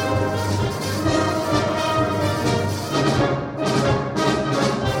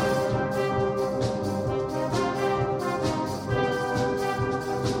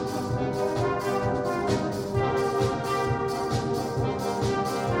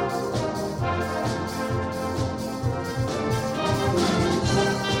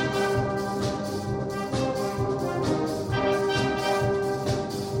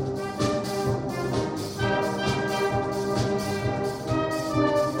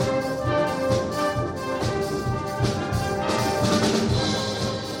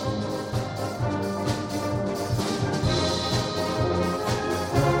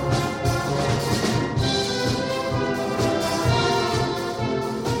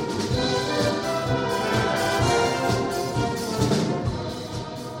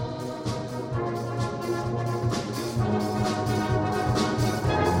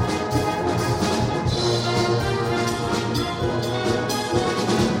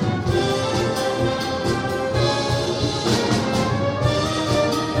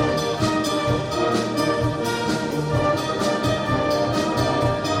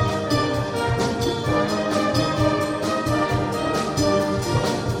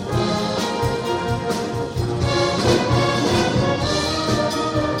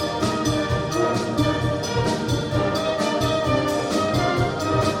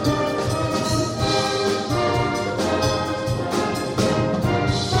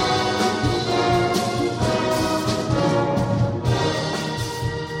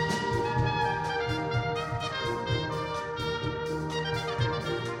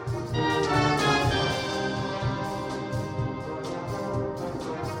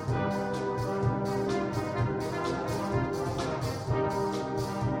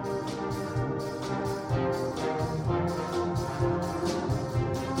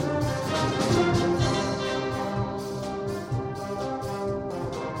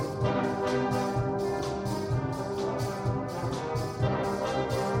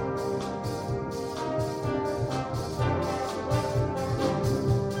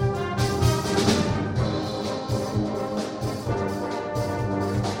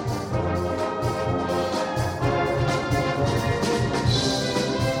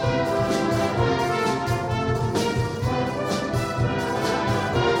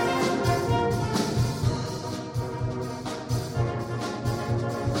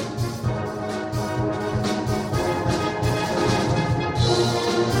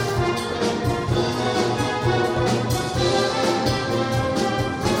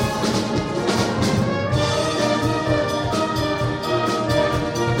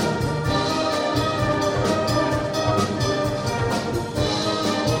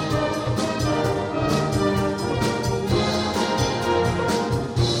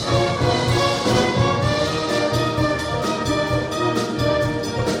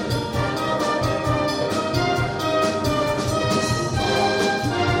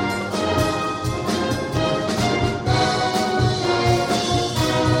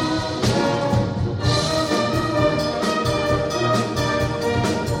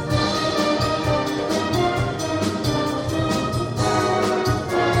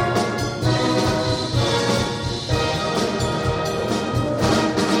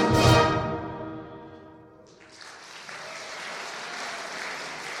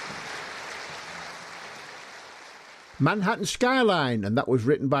 Manhattan Skyline, and that was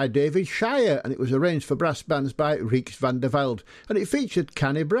written by David Shire, and it was arranged for brass bands by Rijks van der Velde, and it featured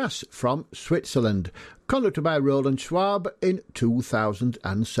Canny Brass from Switzerland, conducted by Roland Schwab in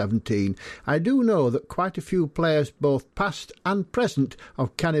 2017. I do know that quite a few players, both past and present,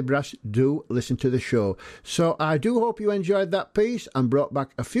 of Canny Brass do listen to the show, so I do hope you enjoyed that piece and brought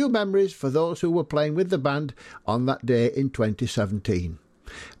back a few memories for those who were playing with the band on that day in 2017.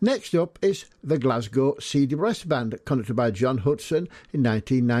 Next up is the Glasgow CD Brass Band, conducted by John Hudson in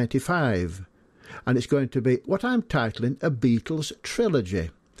 1995. And it's going to be what I'm titling a Beatles trilogy.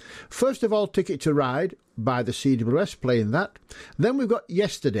 First of all, Ticket to Ride by the CD Brass, playing that. Then we've got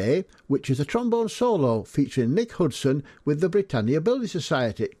Yesterday, which is a trombone solo featuring Nick Hudson with the Britannia Building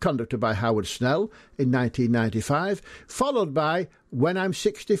Society, conducted by Howard Snell in 1995, followed by When I'm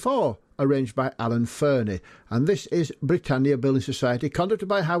 64, arranged by Alan Fernie, and this is Britannia Building Society, conducted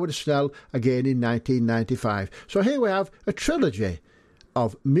by Howard Snell, again in 1995. So here we have a trilogy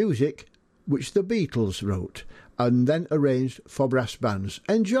of music which the Beatles wrote and then arranged for brass bands.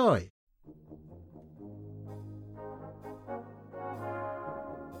 Enjoy!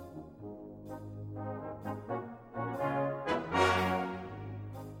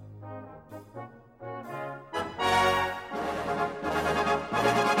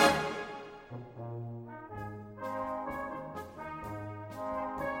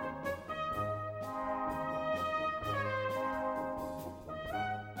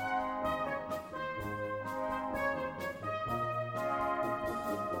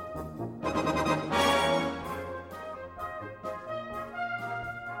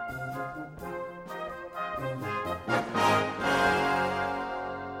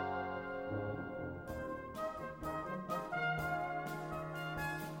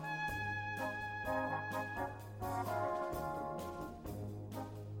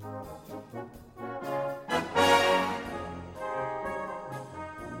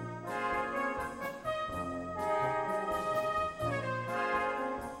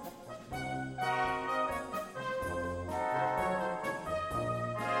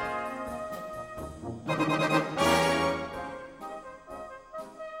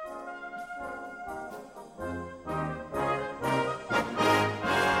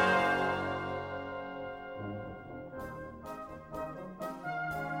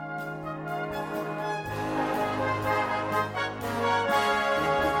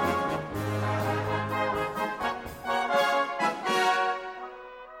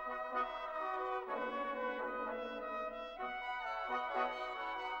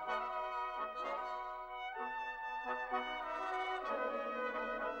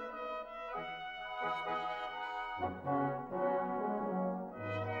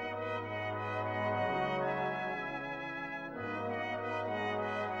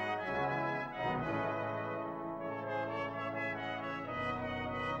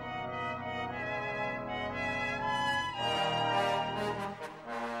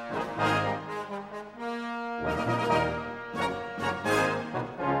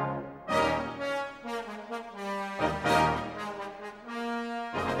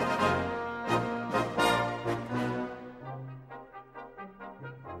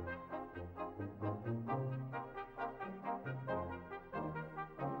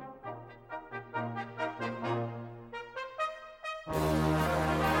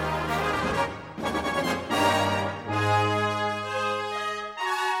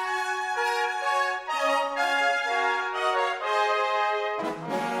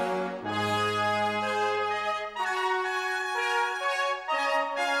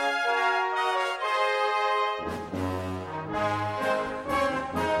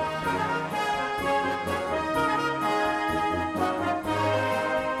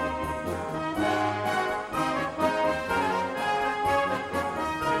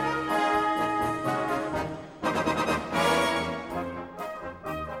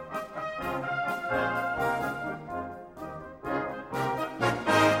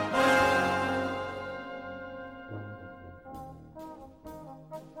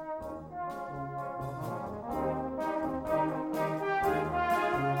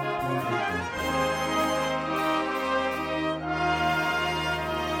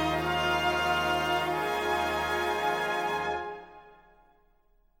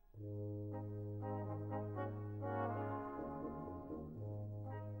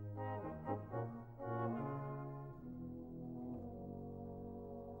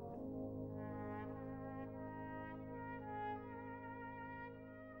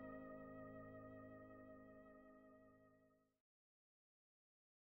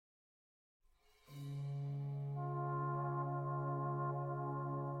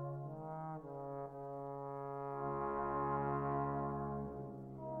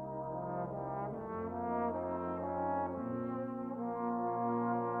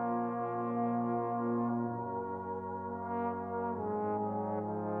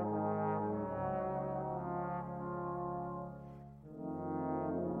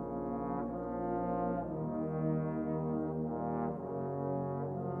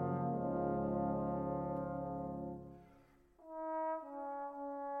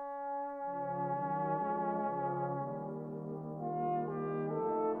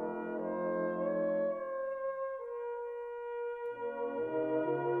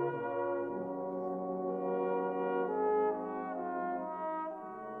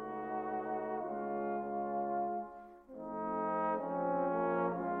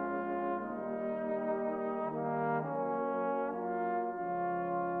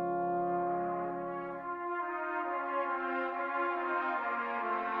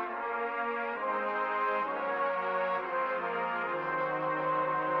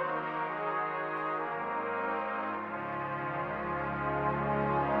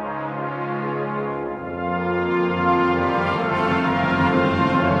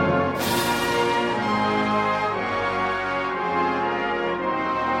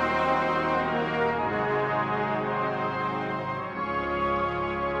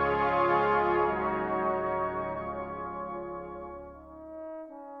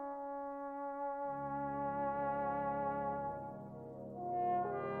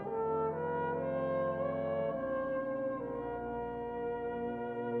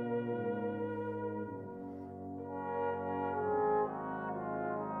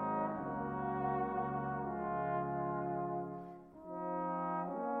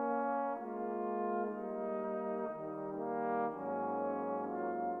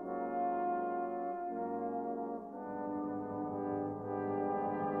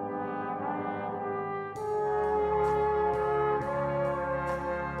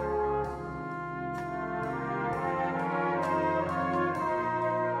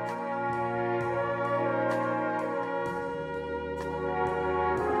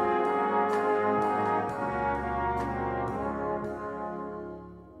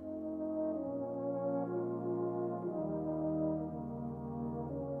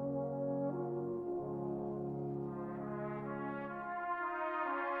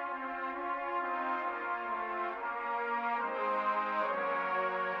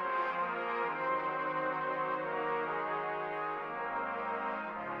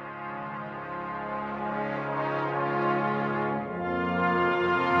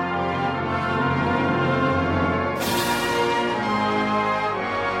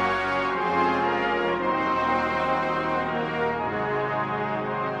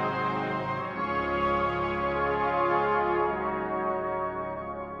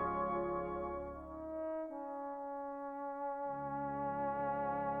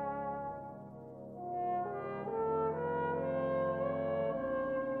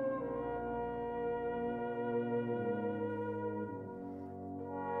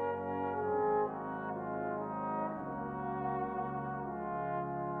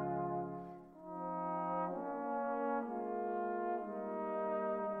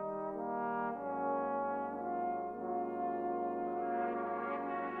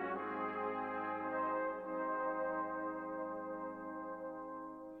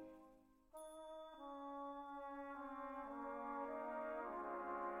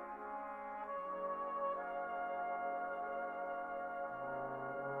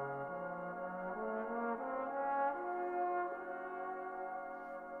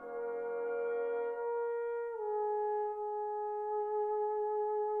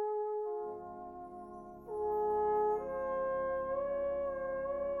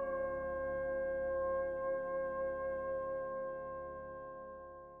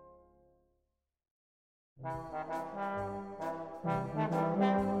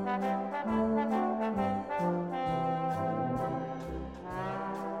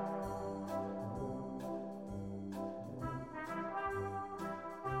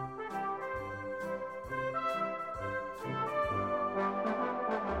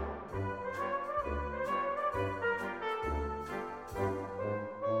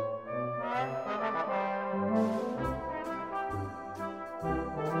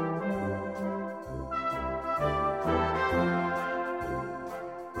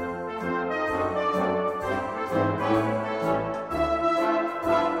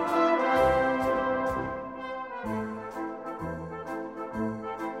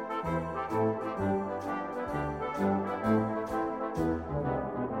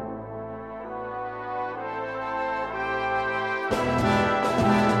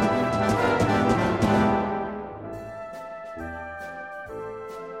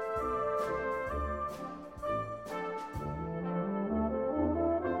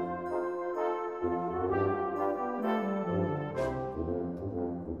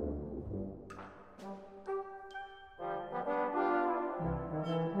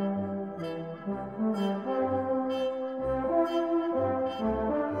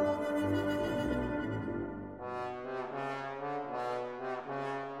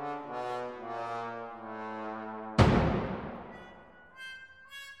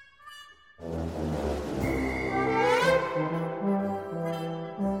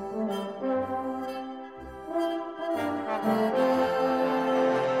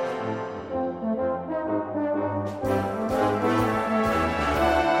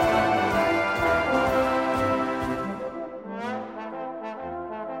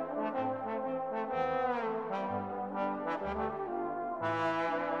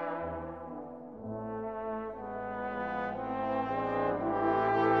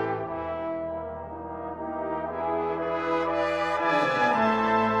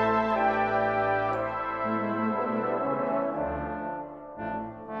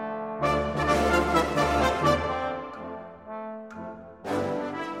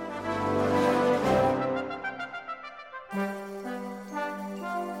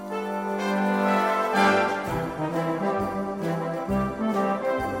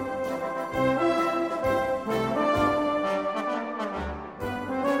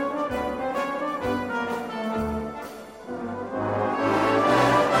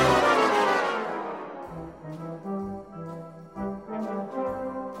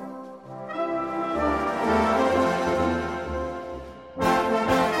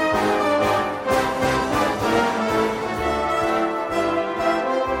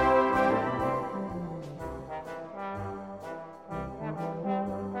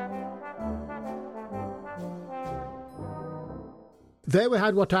 There we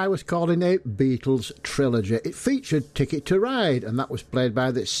had what I was calling a Beatles trilogy. It featured Ticket to Ride, and that was played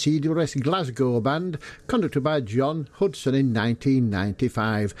by the CWS Glasgow band, conducted by John Hudson in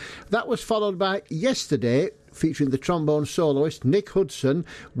 1995. That was followed by Yesterday, featuring the trombone soloist Nick Hudson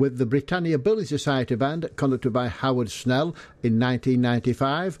with the Britannia Billy Society Band, conducted by Howard Snell in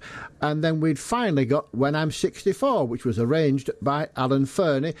 1995. And then we'd finally got When I'm 64, which was arranged by Alan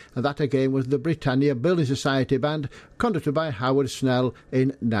Fernie, and that again was the Britannia Billy Society Band, conducted by Howard Snell in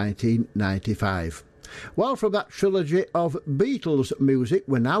 1995. Well, from that trilogy of Beatles music,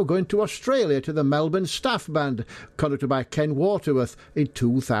 we're now going to Australia to the Melbourne Staff Band, conducted by Ken Waterworth in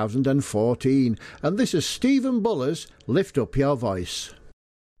 2014. And this is Stephen Buller's Lift Up Your Voice.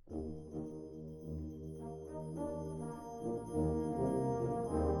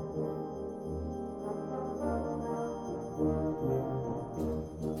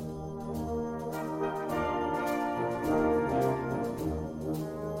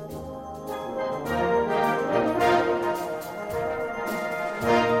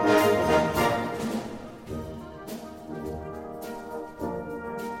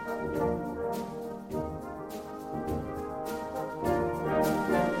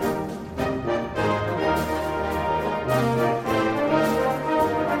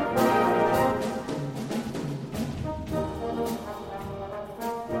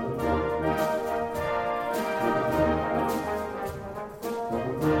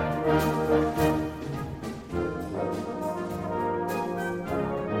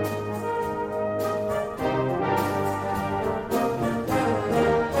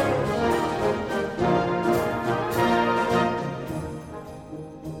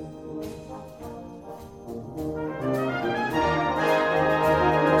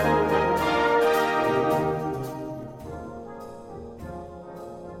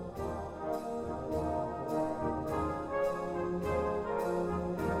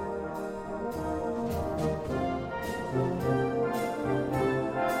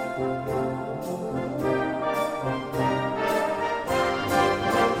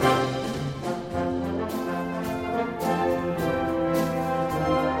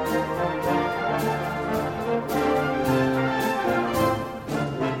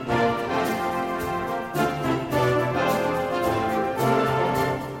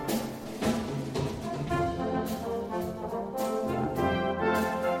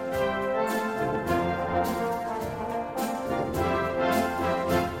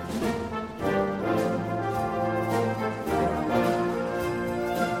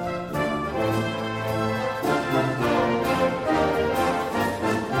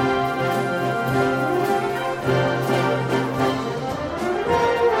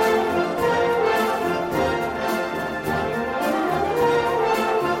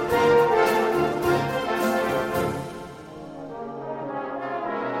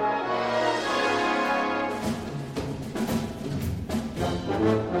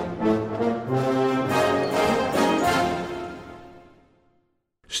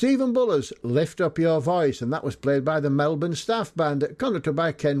 Stephen Buller's Lift Up Your Voice, and that was played by the Melbourne Staff Band, conducted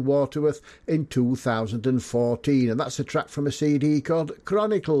by Ken Waterworth in 2014, and that's a track from a CD called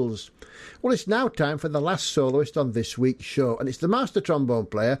Chronicles. Well, it's now time for the last soloist on this week's show, and it's the master trombone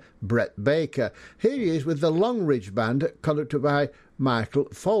player, Brett Baker. Here he is with the Longridge Band, conducted by Michael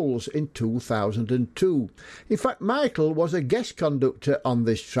Foles in 2002. In fact, Michael was a guest conductor on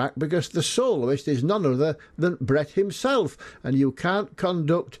this track because the soloist is none other than Brett himself, and you can't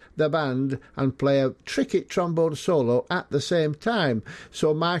conduct the band and play a tricky trombone solo at the same time.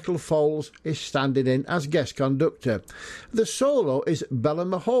 So Michael Foles is standing in as guest conductor. The solo is Bella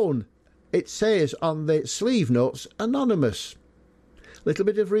Mahone. It says on the sleeve notes, anonymous. Little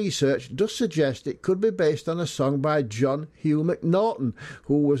bit of research does suggest it could be based on a song by John Hugh McNaughton,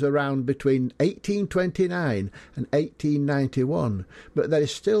 who was around between 1829 and 1891, but there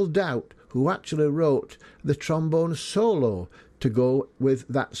is still doubt who actually wrote the trombone solo to go with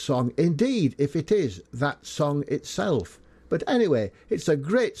that song, indeed, if it is that song itself. But anyway, it's a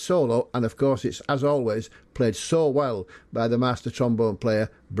great solo, and of course it's, as always, played so well by the master trombone player,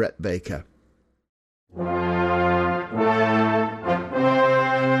 Brett Baker.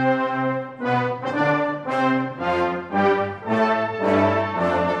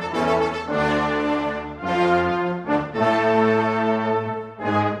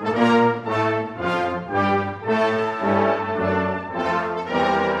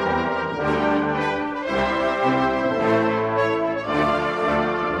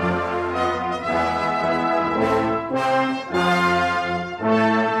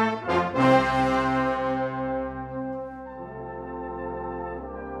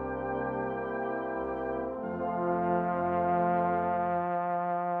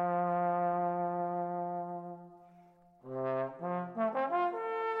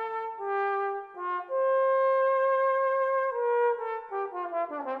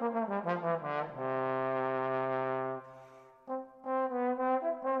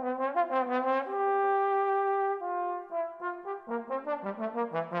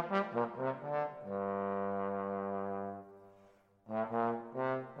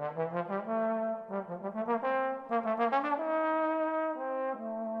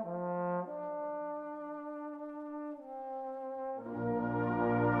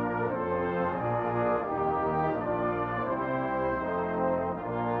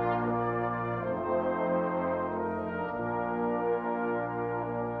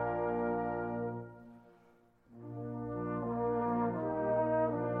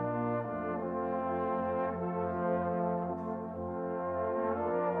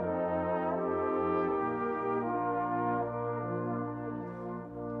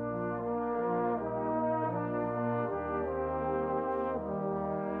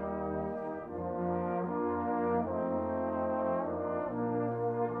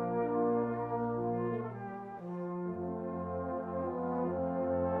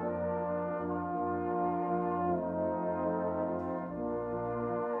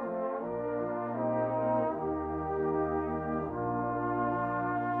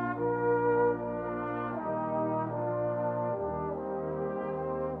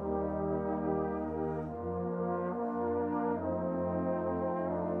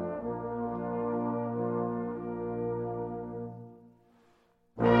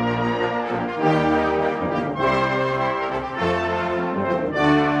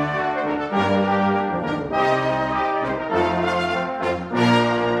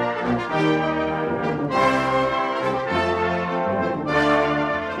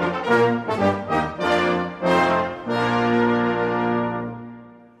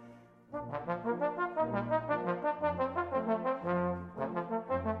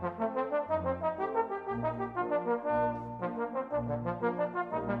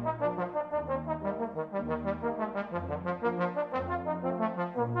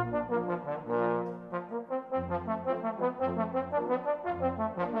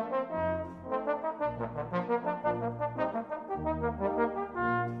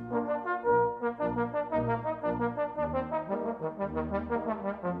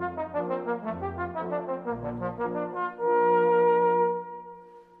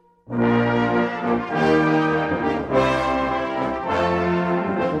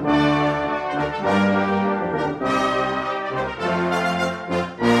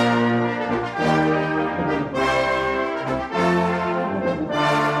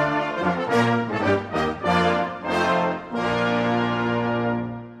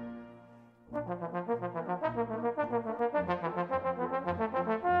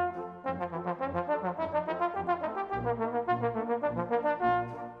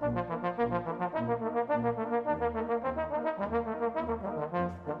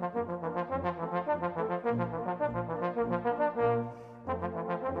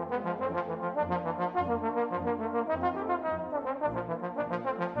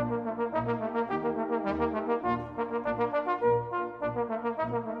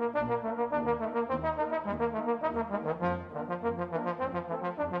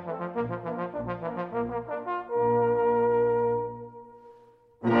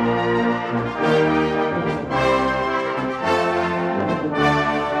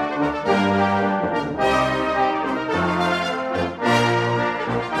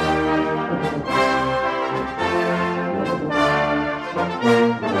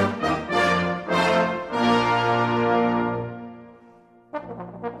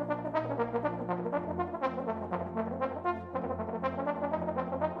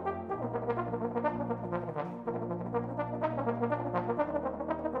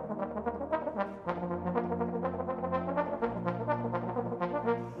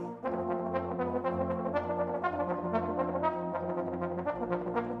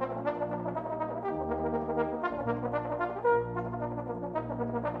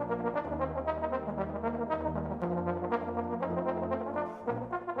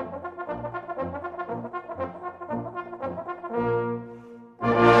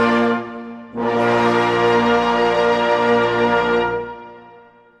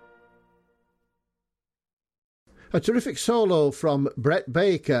 A terrific solo from Brett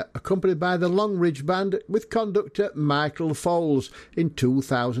Baker, accompanied by the Longridge Band with conductor Michael Foles in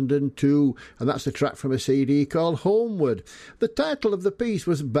 2002, and that's a track from a CD called Homeward. The title of the piece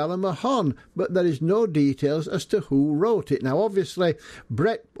was Bella Mahon, but there is no details as to who wrote it. Now, obviously,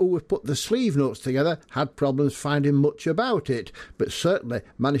 Brett, who put the sleeve notes together, had problems finding much about it, but certainly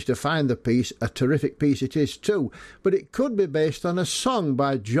managed to find the piece. A terrific piece it is too, but it could be based on a song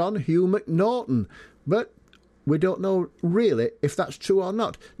by John Hugh McNaughton, but we don't know really if that's true or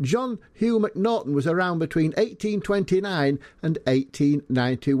not. John Hugh McNaughton was around between 1829 and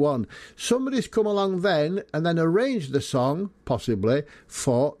 1891. Somebody's come along then and then arranged the song, possibly,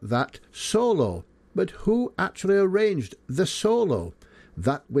 for that solo. But who actually arranged the solo?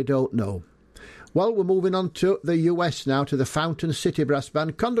 That we don't know. Well, we're moving on to the US now, to the Fountain City Brass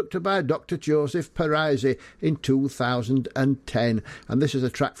Band, conducted by Dr. Joseph Parisi in 2010. And this is a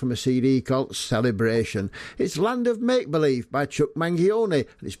track from a CD called Celebration. It's Land of Make-Believe by Chuck Mangione,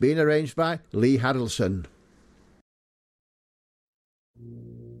 and it's been arranged by Lee Harrelson.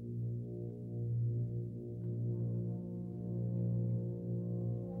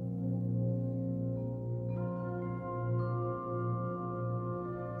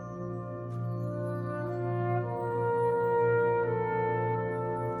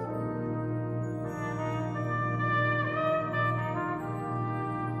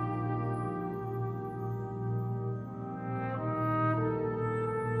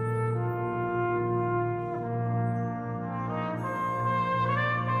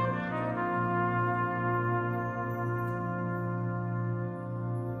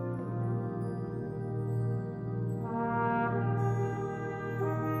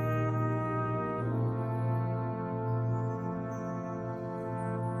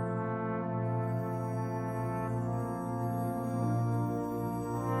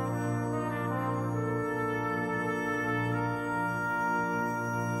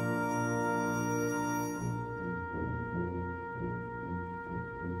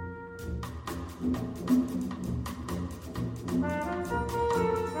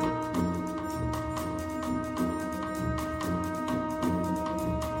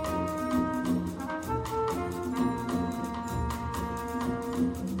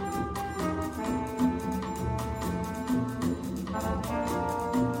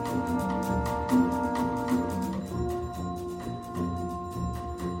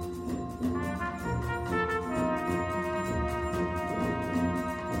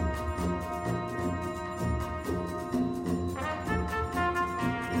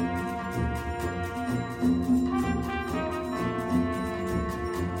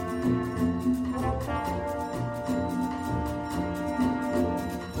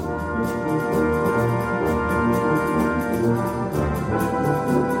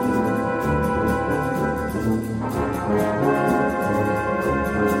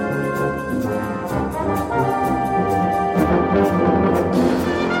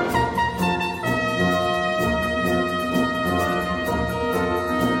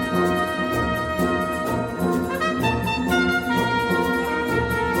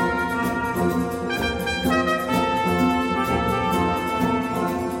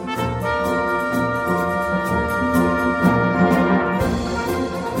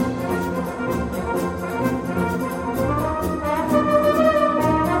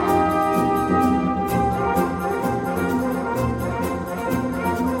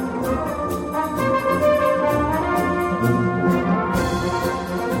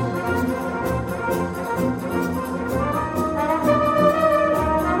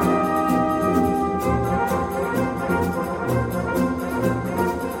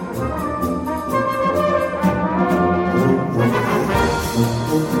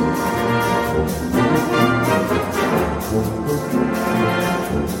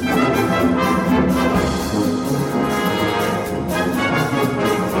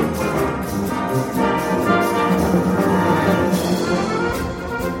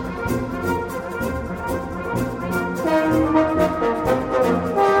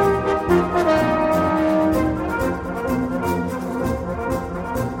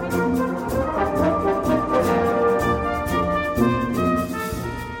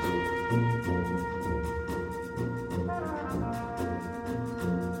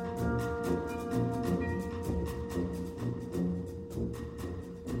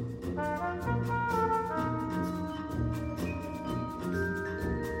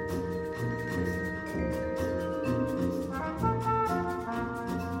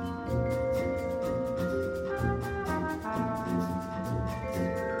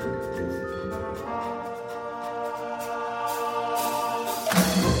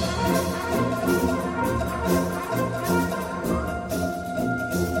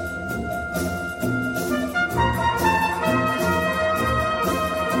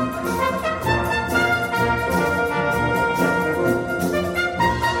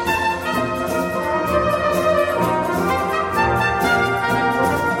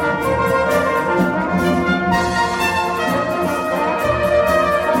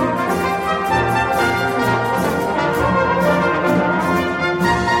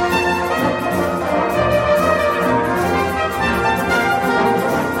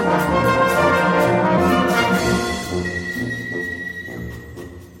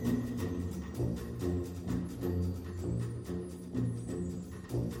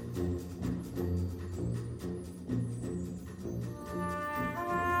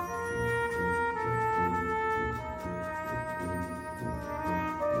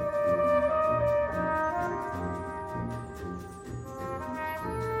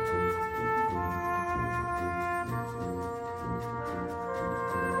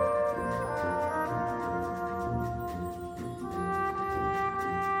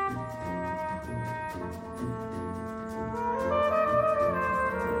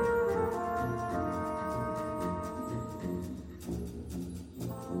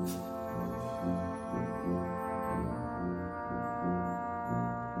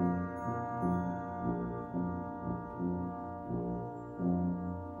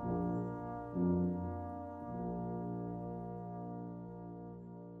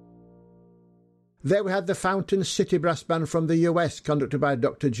 There we had the Fountain City Brass Band from the US, conducted by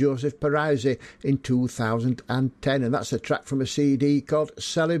Dr. Joseph Parisi in 2010, and that's a track from a CD called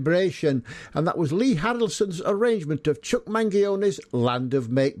Celebration, and that was Lee Harrelson's arrangement of Chuck Mangione's Land of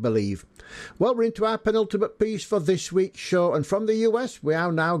Make-Believe. Well, we're into our penultimate piece for this week's show, and from the US we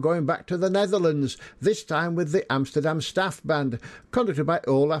are now going back to the Netherlands, this time with the Amsterdam Staff Band, conducted by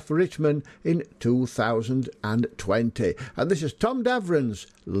Olaf Richman in 2020. And this is Tom Davran's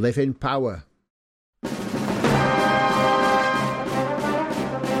Live in Power.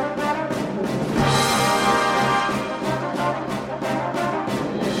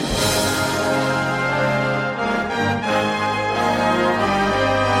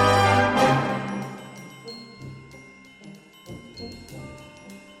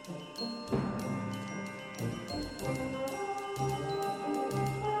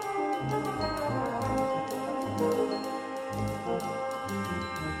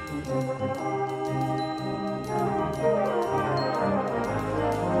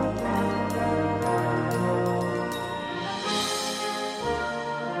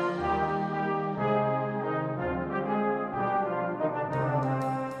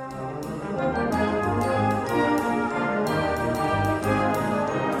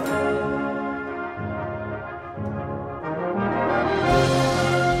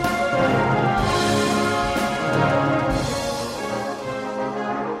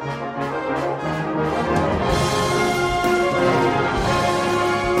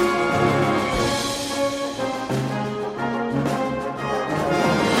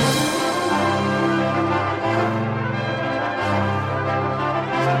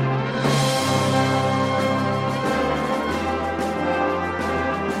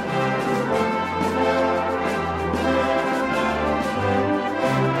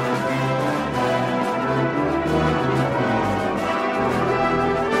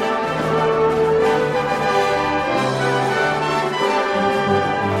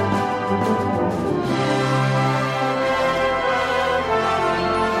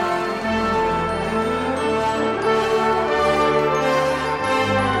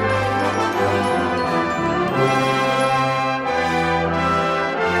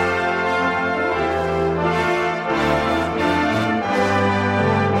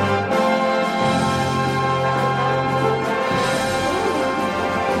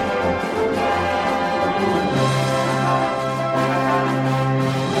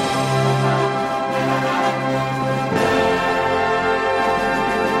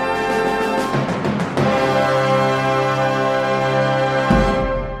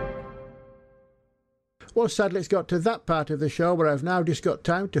 Well, sadly, it's got to that part of the show where I've now just got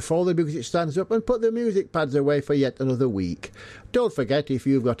time to fold the music stands up and put the music pads away for yet another week. Don't forget, if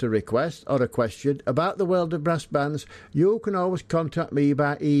you've got a request or a question about the world of brass bands, you can always contact me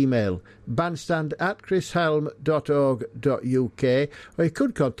by email, bandstand@chrishelm.org.uk, or you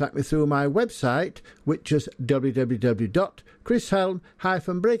could contact me through my website, which is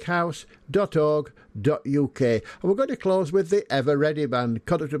www.chrishelm-brighouse.org.uk. And we're going to close with the Ever Ready Band,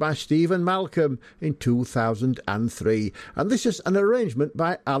 conducted by Stephen Malcolm in 2003. And this is an arrangement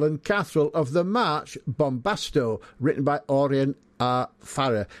by Alan Cathrall of the march Bombasto, written by Orion R.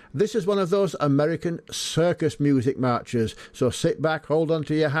 Farrer. This is one of those American circus music marches, so sit back, hold on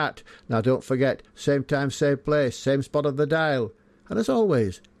to your hat. Now don't forget, same time, same place, same spot on the dial. And as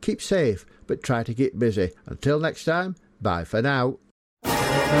always, keep safe, but try to keep busy. Until next time, bye for now.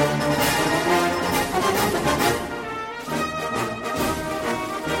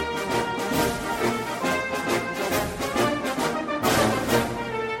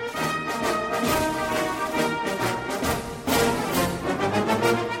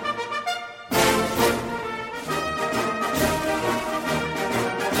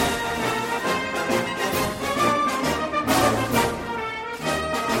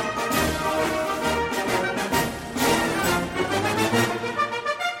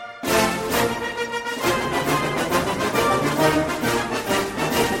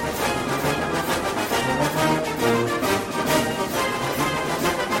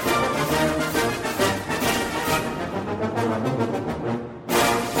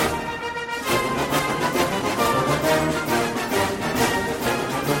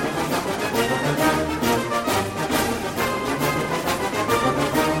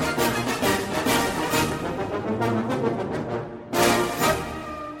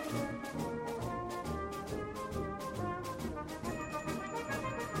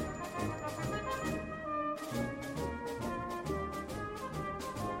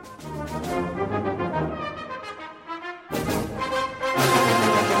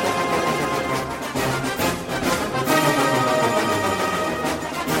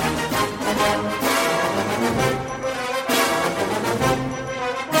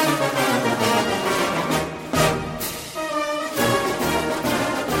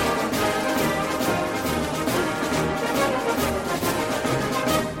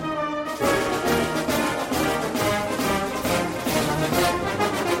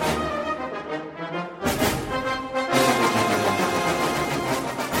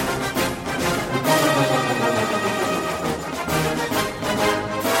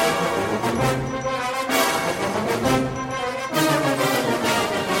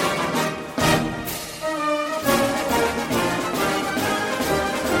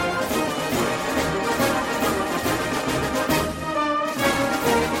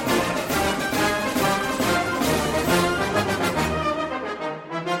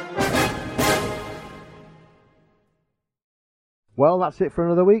 Well, that's it for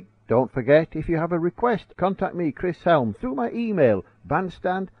another week. Don't forget, if you have a request, contact me, Chris Helm, through my email,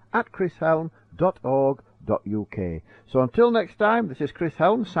 bandstand@chrishelm.org.uk. So until next time, this is Chris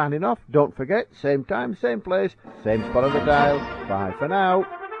Helm signing off. Don't forget, same time, same place, same spot on the dial. Bye for now.